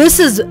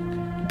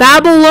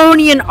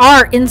Babylonian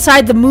art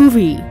inside the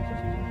movie.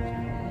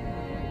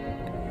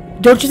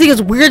 Don't you think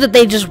it's weird that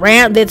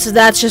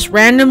that's just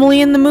randomly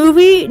in the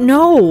movie?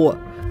 No.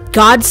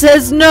 God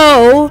says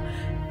no.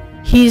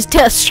 He's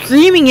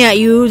screaming at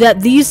you that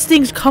these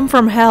things come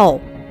from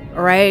hell.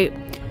 All right?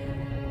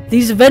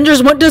 These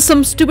Avengers went to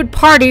some stupid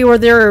party where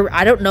there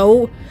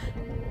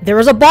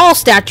was a Baal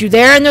statue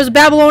there and there's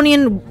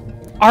Babylonian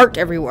art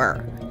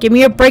everywhere. Give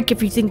me a break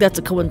if you think that's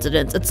a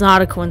coincidence. It's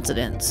not a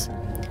coincidence.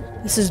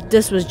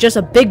 This was just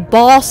a big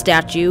Baal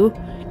statue,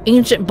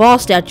 ancient Baal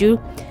statue,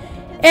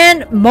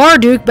 and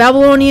Marduk,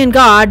 Babylonian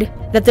god,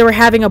 that they were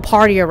having a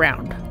party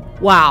around.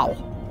 Wow.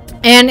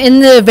 And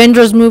in the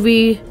Avengers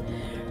movie,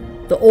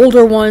 the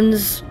older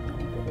ones,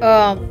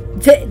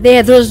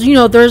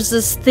 there's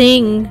this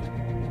thing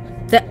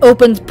that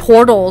opens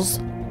portals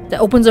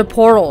that opens up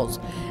portals.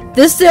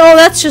 This, oh,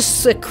 that's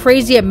just a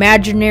crazy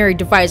imaginary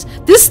device.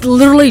 This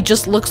literally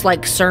just looks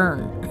like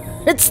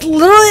CERN. It's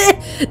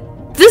literally,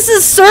 this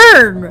is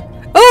CERN.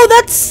 Oh,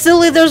 that's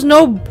silly. There's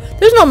no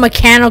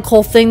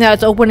mechanical thing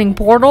that's opening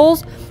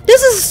portals.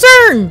 This is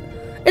CERN.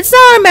 It's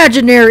not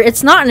imaginary.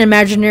 It's not an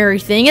imaginary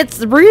thing. It's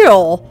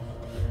real.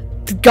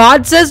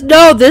 God says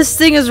no. This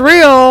thing is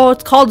real.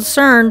 It's called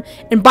CERN.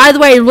 And by the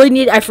way,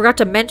 I forgot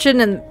to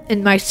mention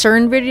in my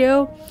CERN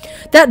video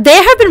that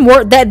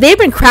they've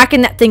been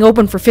cracking that thing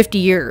open for 50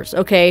 years.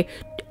 Okay,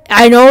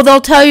 I know they'll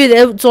tell you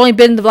that it's only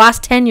been the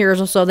last 10 years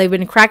or so they've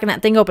been cracking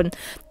that thing open.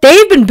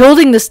 They've been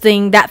building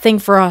that thing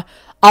for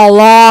a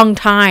long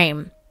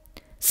time,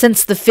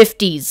 since the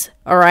 50s.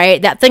 All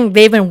right,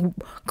 they've been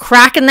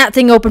cracking that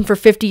thing open for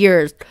 50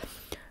 years.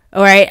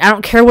 All right, I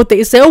don't care what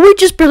they say. Oh, we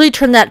just barely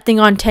turned that thing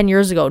on 10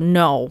 years ago.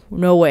 No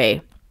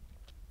way.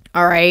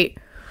 All right.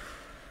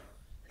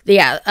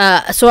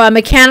 Yeah, so a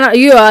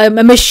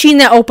machine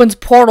that opens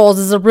portals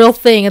is a real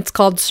thing. It's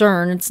called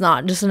CERN. It's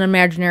not just an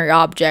imaginary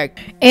object.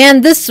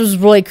 And this was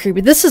really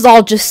creepy. This is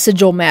all just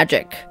Sigil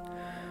Magic.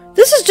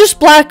 This is just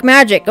black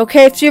magic,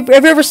 okay? If you've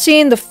ever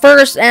seen the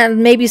first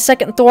and maybe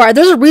second Thor,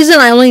 there's a reason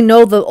I only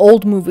know the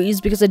old movies,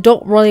 because I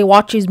don't really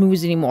watch these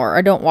movies anymore.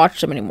 I don't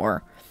watch them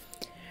anymore.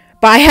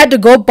 But I had to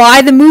go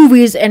buy the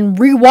movies and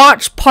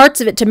rewatch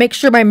parts of it to make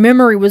sure my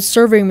memory was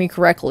serving me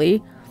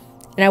correctly.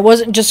 And I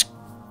wasn't just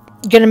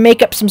gonna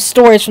make up some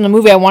stories from the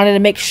movie. I wanted to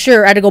make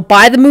sure. I had to go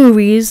buy the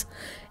movies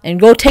and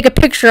go take a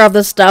picture of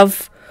the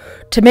stuff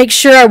to make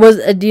sure I was,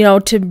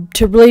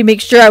 to really make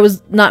sure I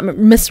was not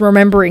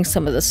misremembering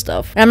some of this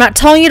stuff. And I'm not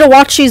telling you to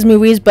watch these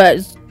movies,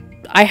 but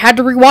I had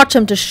to rewatch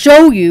them to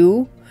show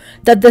you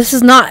that this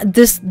is not,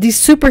 these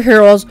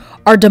superheroes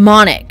are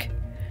demonic.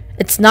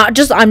 It's not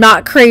just, I'm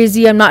not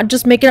crazy, I'm not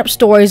just making up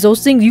stories.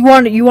 Those things, you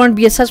want to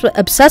be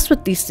obsessed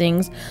with these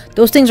things.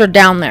 Those things are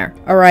down there,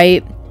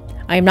 alright?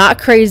 I'm not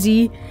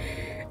crazy.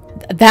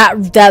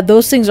 That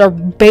those things are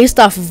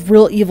based off of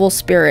real evil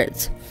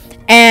spirits.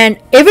 And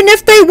even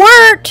if they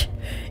weren't,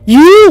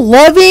 you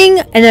loving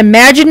an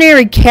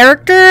imaginary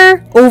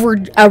character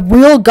over a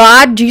real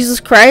God, Jesus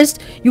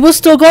Christ, you will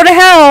still go to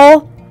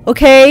hell,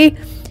 okay?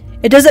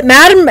 It doesn't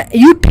matter.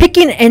 You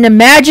picking an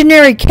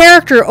imaginary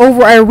character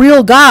over a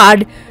real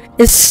God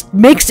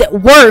makes it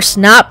worse,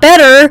 not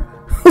better,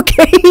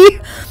 okay?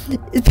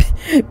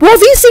 Well,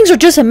 these things are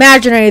just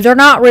imaginary. They're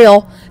not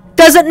real.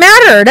 Doesn't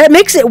matter. That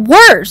makes it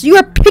worse. You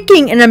are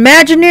picking an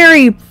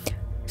imaginary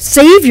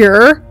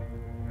savior,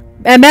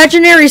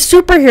 imaginary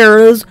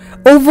superheroes,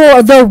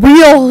 over the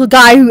real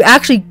guy who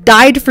actually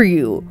died for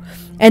you.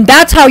 And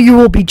that's how you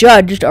will be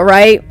judged,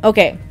 alright?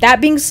 Okay, that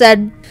being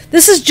said,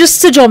 this is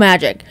just sigil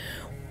magic.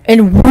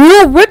 In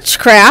real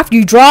witchcraft,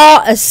 you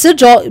draw a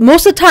sigil.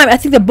 Most of the time, I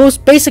think the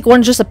most basic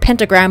one is just a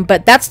pentagram,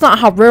 but that's not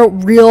how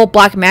real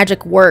black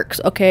magic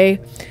works,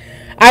 okay?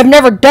 I've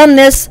never done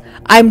this.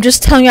 I'm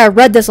just telling you, I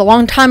read this a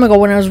long time ago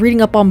when I was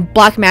reading up on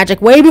black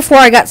magic, way before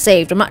I got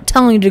saved. I'm not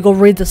telling you to go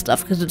read this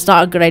stuff, because it's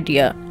not a good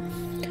idea.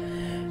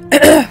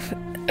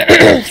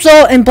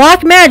 So, in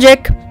black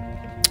magic,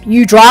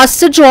 you draw a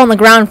sigil on the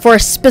ground for a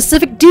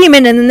specific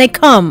demon, and then they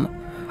come.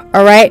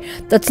 Alright?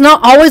 That's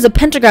not always a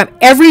pentagram.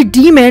 Every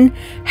demon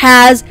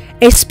has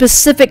a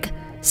specific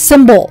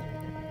symbol.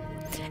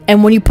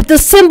 And when you put the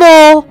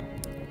symbol,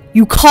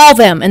 you call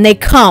them, and they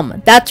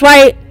come. That's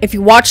why, if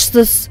you watch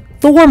this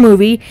Thor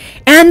movie,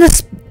 and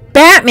this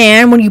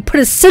Batman, when you put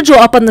a sigil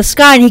up on the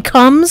sky and he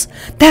comes,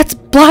 that's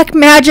black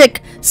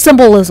magic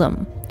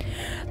symbolism.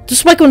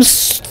 Just like when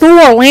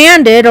Thor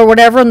landed, or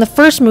whatever, in the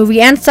first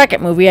movie and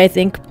second movie, I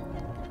think,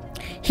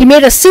 he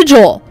made a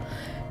sigil.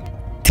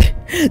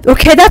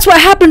 Okay, that's what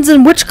happens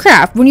in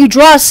witchcraft. When you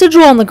draw a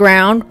sigil on the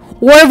ground,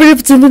 or even if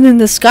it's in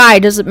the sky,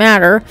 doesn't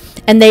matter,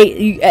 and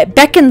it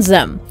beckons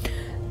them.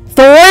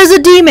 Thor is a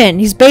demon.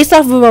 He's based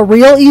off of a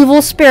real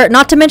evil spirit.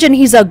 Not to mention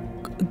he's a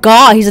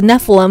god. He's a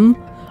Nephilim.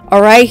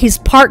 Alright? He's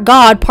part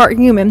god, part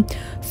human.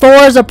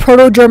 Thor is a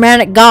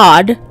Proto-Germanic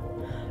god.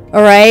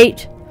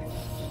 Alright?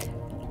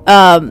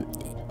 And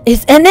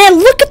then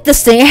look at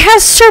this thing. It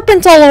has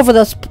serpents all over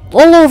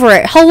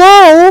it.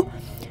 Hello?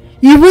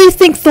 You really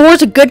think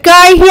Thor's a good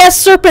guy? He has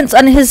serpents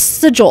on his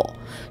sigil.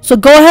 So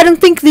go ahead and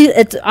think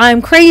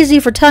I'm crazy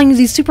for telling you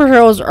these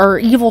superheroes are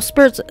evil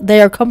spirits.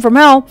 They are come from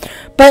hell.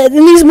 But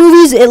in these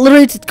movies,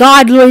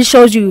 God literally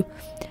shows you,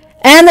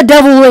 and the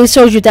devil literally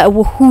shows you that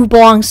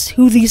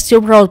who these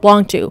superheroes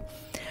belong to.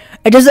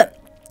 It doesn't.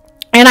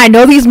 And I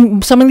know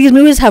some of these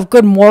movies have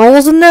good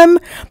morals in them,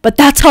 but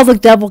that's how the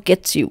devil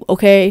gets you.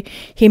 Okay,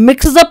 he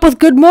mixes up with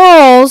good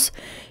morals.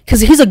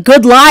 Because he's a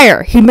good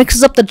liar. He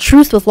mixes up the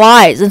truth with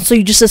lies. And so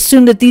you just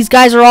assume that these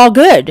guys are all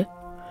good.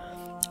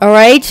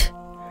 Alright?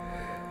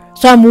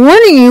 So I'm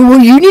warning you,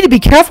 you need to be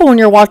careful when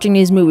you're watching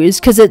these movies.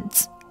 Because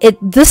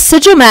this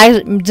sigil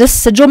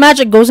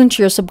magic goes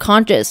into your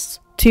subconscious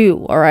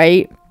too.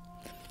 Alright?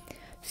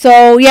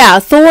 So yeah,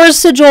 Thor's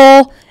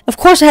sigil, of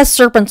course, it has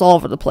serpents all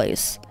over the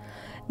place.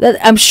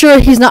 I'm sure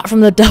he's not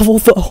from the devil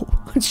though.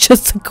 It's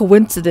just a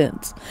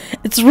coincidence.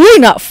 It's really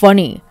not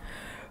funny.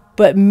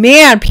 But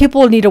man,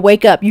 people need to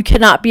wake up. You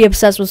cannot be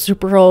obsessed with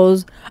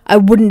superheroes. I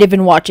wouldn't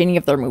even watch any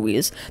of their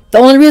movies. The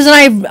only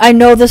reason I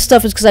know this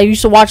stuff is because I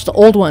used to watch the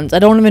old ones. I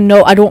don't even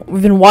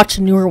watch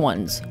the newer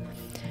ones.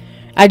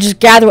 I just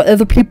gather what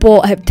other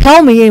people have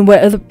tell me and what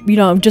other,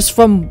 just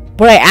from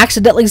what I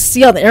accidentally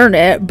see on the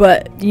internet,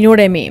 but you know what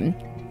I mean.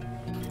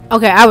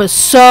 Okay, I was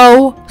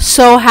so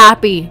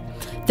happy.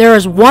 There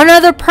is one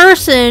other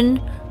person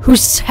who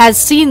has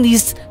seen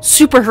these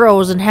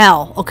superheroes in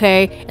hell,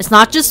 okay? It's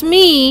not just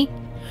me.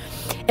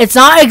 It's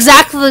not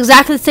exactly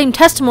the same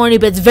testimony,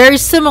 but it's very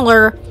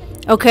similar,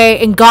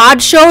 okay? And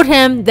God showed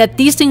him that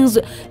these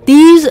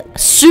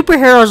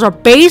superheroes are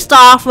based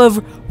off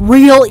of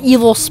real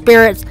evil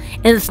spirits,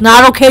 and it's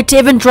not okay to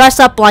even dress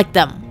up like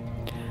them.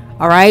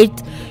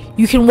 Alright?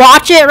 You can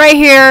watch it right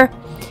here.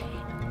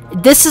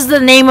 This is the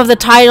name of the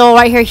title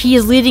right here. He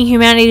is leading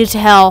humanity to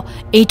hell.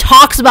 And he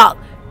talks about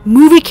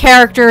movie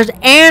characters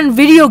and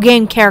video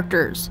game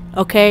characters,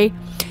 okay?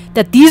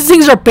 That these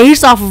things are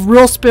based off of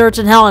real spirits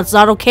in hell. It's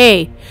not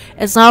okay.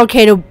 It's not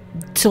okay to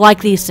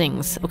like these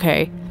things,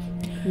 okay?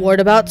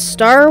 What about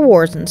Star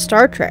Wars and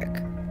Star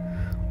Trek?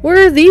 What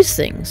are these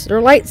things?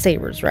 They're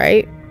lightsabers,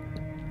 right?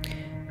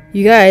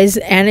 You guys,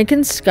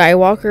 Anakin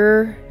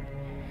Skywalker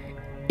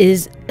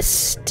is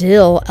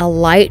still a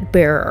light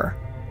bearer.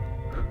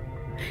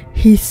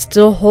 He's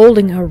still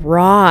holding a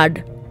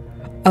rod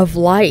of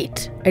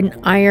light, an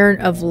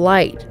iron of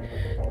light.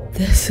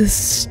 This is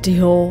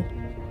still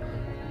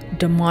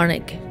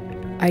demonic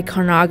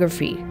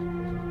iconography.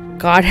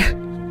 God,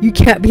 you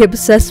can't be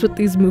obsessed with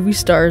these movie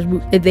stars.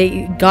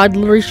 God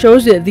literally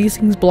shows you that these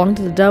things belong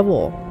to the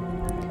devil.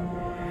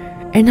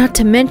 And not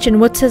to mention,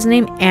 what's his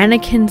name?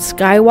 Anakin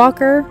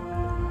Skywalker?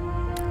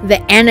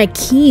 The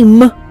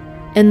Anakim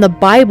in the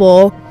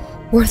Bible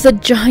were the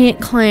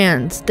giant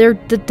clans. They're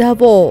the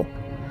devil.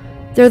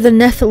 They're the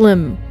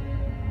Nephilim.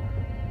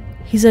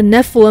 He's a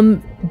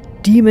Nephilim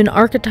demon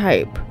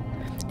archetype.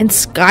 And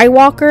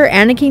Skywalker,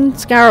 Anakin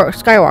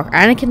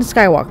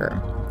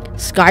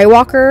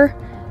Skywalker,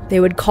 they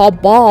would call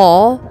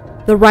Baal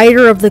the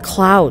rider of the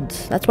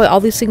clouds. That's why all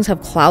these things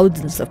have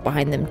clouds and stuff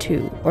behind them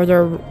too. Or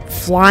they're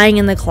flying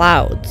in the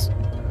clouds.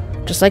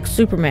 Just like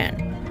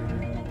Superman.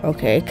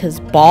 Okay,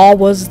 because Baal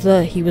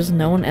he was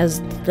known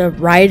as the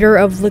rider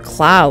of the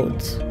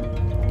clouds.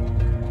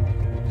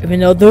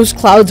 Even though those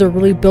clouds are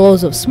really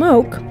billows of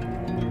smoke.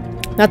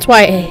 That's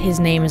why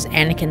his name is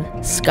Anakin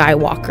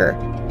Skywalker.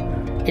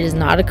 It is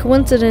not a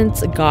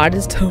coincidence. God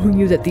is telling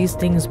you that these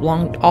things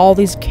all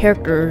these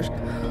characters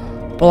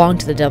belong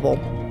to the devil.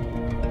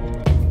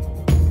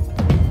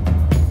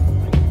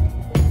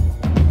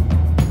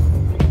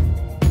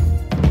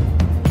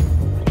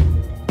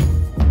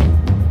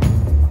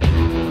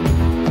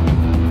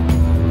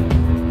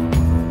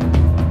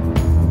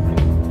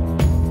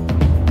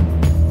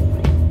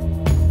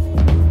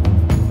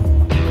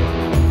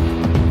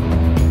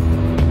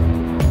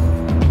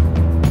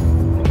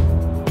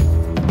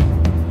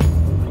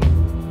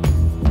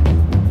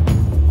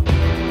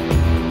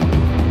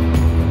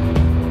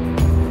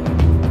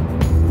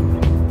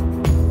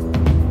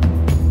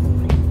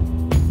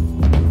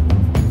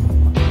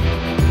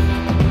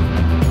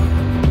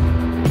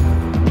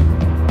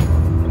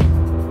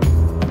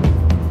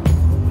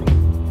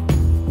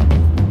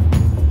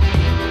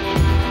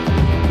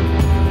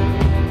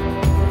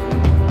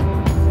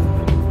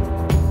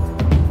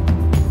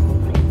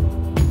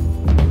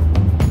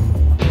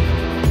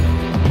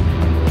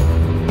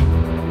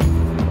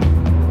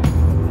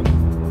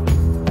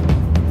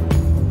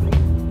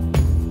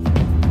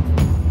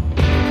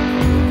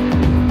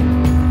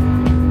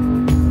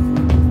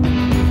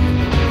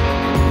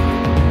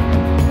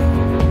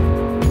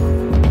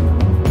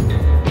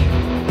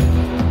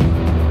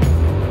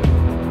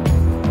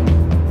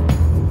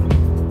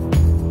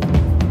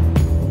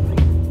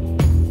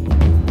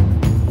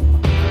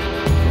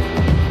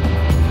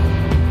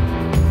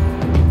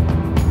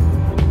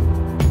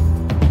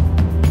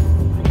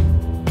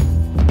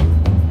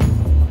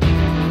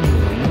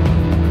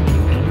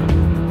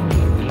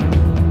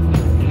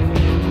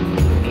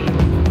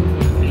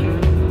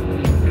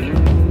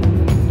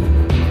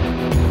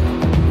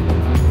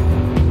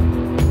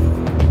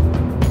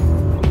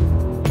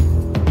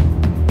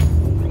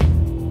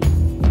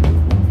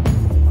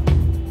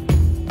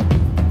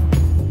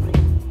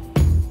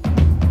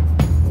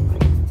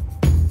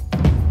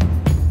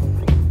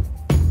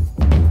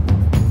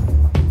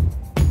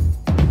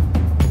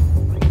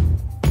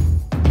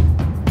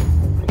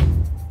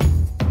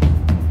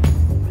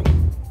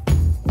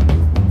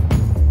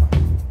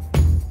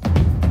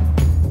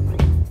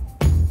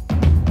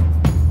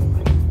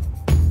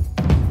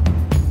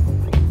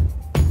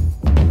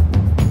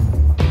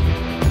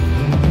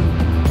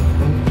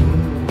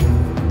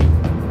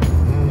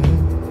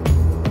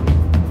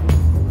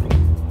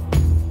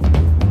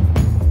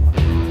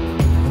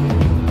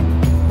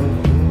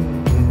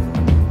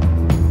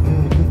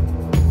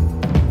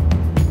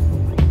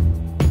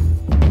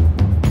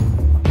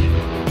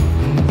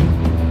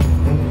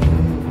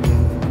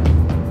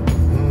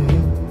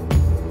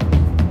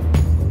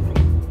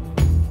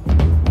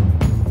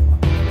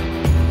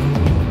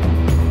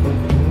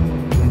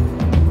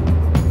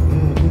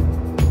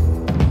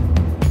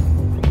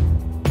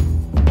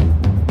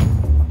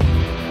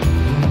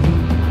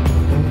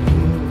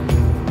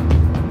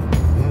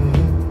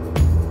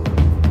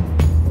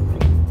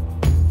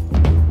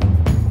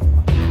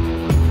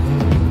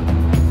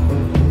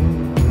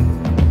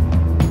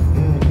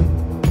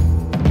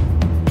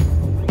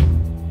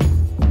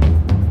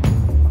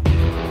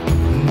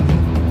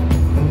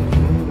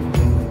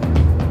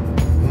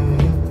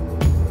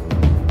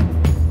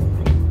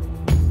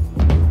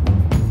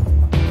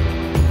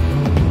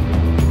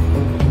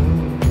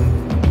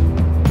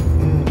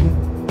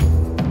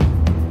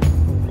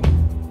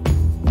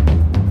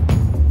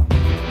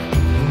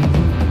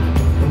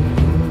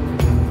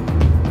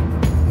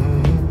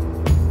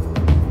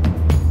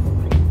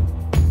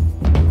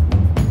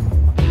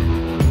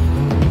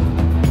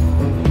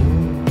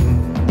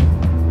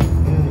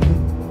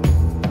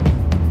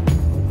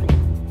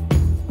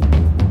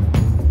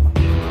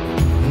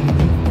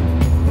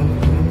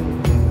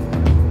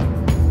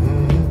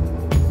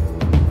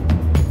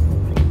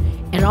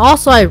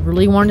 also, I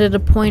really wanted to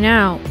point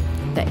out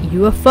that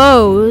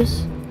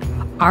UFOs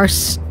are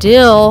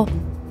still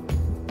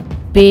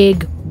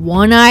big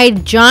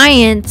one-eyed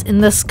giants in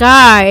the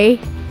sky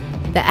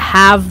that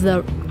have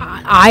the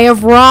Eye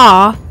of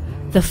Ra,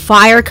 the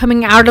fire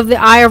coming out of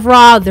the Eye of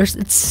Ra.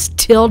 It's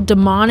still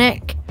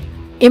demonic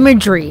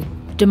imagery,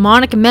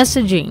 demonic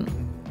messaging.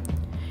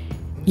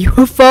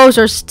 UFOs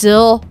are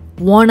still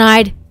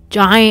one-eyed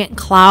giant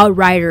cloud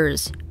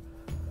riders.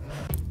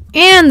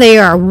 And they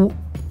are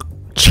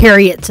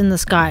chariots in the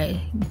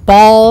sky.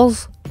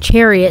 Balls,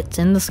 chariots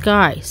in the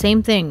sky.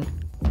 Same thing.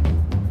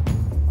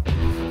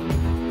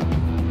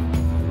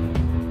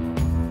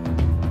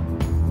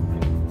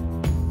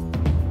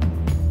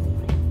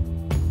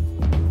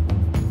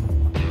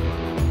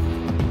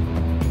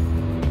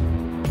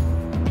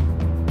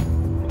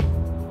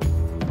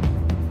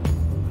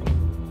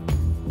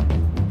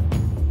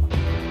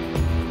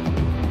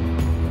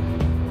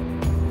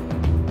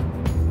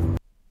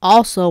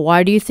 Also,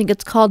 why do you think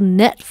it's called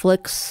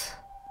Netflix?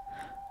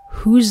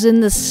 Who's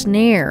in the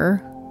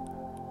snare?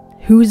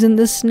 Who's in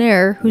the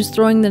snare? Who's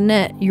throwing the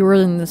net? You're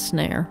in the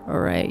snare,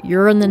 alright?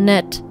 You're in the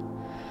net.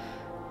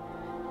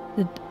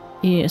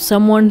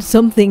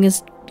 Something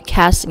is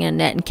casting a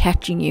net and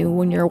catching you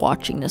when you're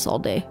watching this all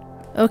day.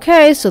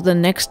 Okay, so the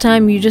next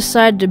time you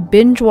decide to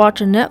binge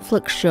watch a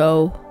Netflix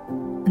show,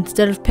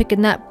 instead of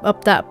picking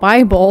up that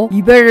Bible,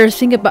 you better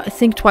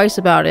think twice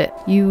about it.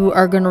 You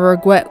are gonna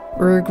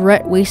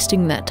regret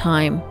wasting that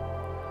time.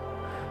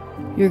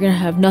 You're gonna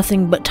have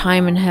nothing but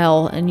time in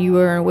hell, and you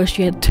are gonna wish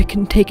you had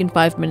taken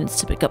 5 minutes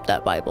to pick up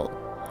that Bible.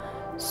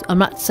 So I'm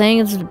not saying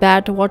it's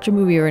bad to watch a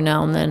movie every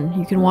now and then.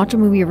 You can watch a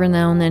movie every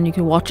now and then. You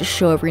can watch a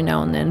show every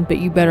now and then, but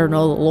you better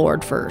know the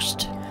Lord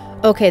first.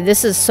 Okay,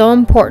 this is so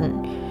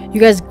important.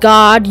 You guys,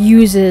 God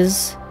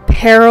uses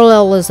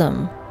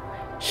parallelism.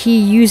 He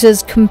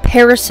uses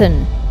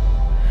comparison.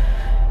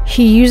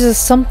 He uses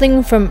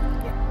something from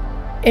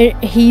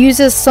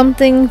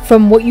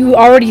what you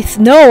already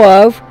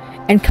know of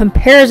and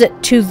compares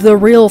it to the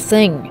real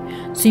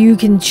thing, so you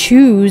can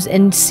choose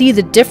and see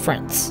the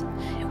difference.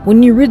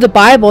 When you read the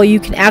Bible,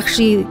 it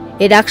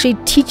actually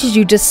teaches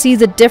you to see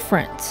the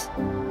difference.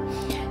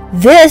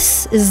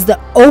 This is the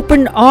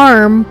open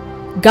arm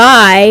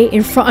guy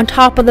on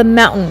top of the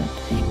mountain.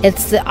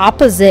 It's the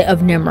opposite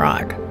of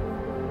Nimrod.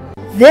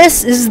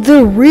 This is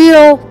the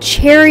real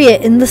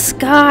chariot in the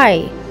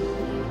sky.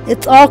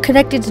 It's all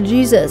connected to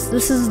Jesus.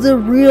 This is the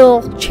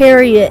real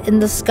chariot in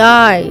the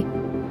sky.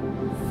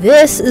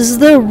 This is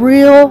the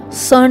real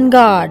Son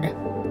God.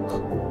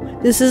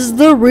 This is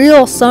the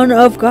real Son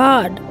of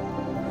God.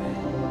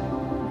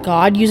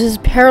 God uses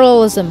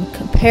parallelism,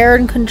 compare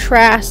and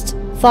contrast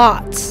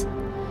thoughts,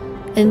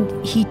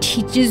 and he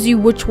teaches you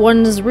which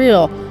one is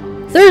real.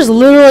 There's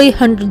literally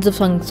hundreds of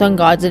sun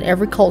gods in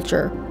every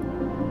culture.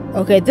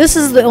 Okay, this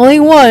is the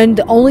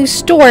only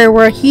story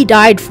where he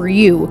died for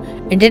you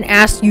and didn't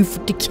ask you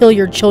to kill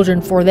your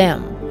children for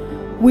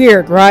them.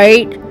 Weird,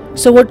 right?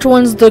 So which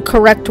one's the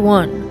correct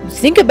one?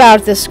 Think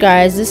about this,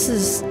 guys. This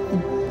is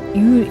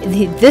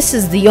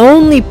the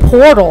only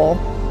portal.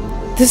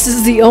 This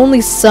is the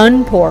only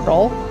sun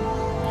portal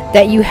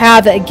that you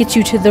have that gets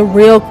you to the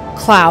real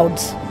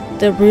clouds,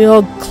 the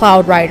real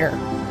cloud rider.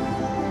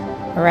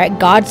 Alright,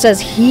 God says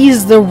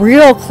he's the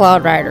real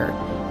cloud rider.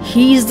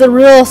 He's the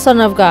real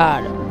Son of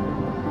God.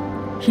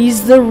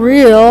 He's the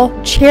real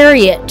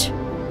chariot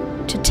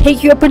to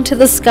take you up into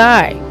the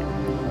sky.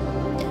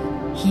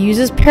 He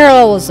uses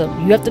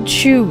parallelism. You have to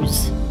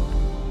choose.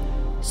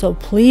 So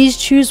please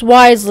choose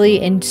wisely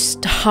and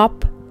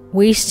stop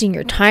wasting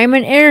your time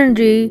and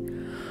energy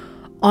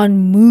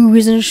on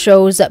movies and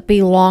shows that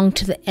belong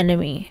to the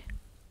enemy.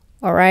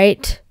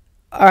 Alright?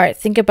 Alright,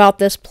 think about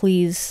this,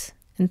 please.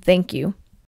 And thank you.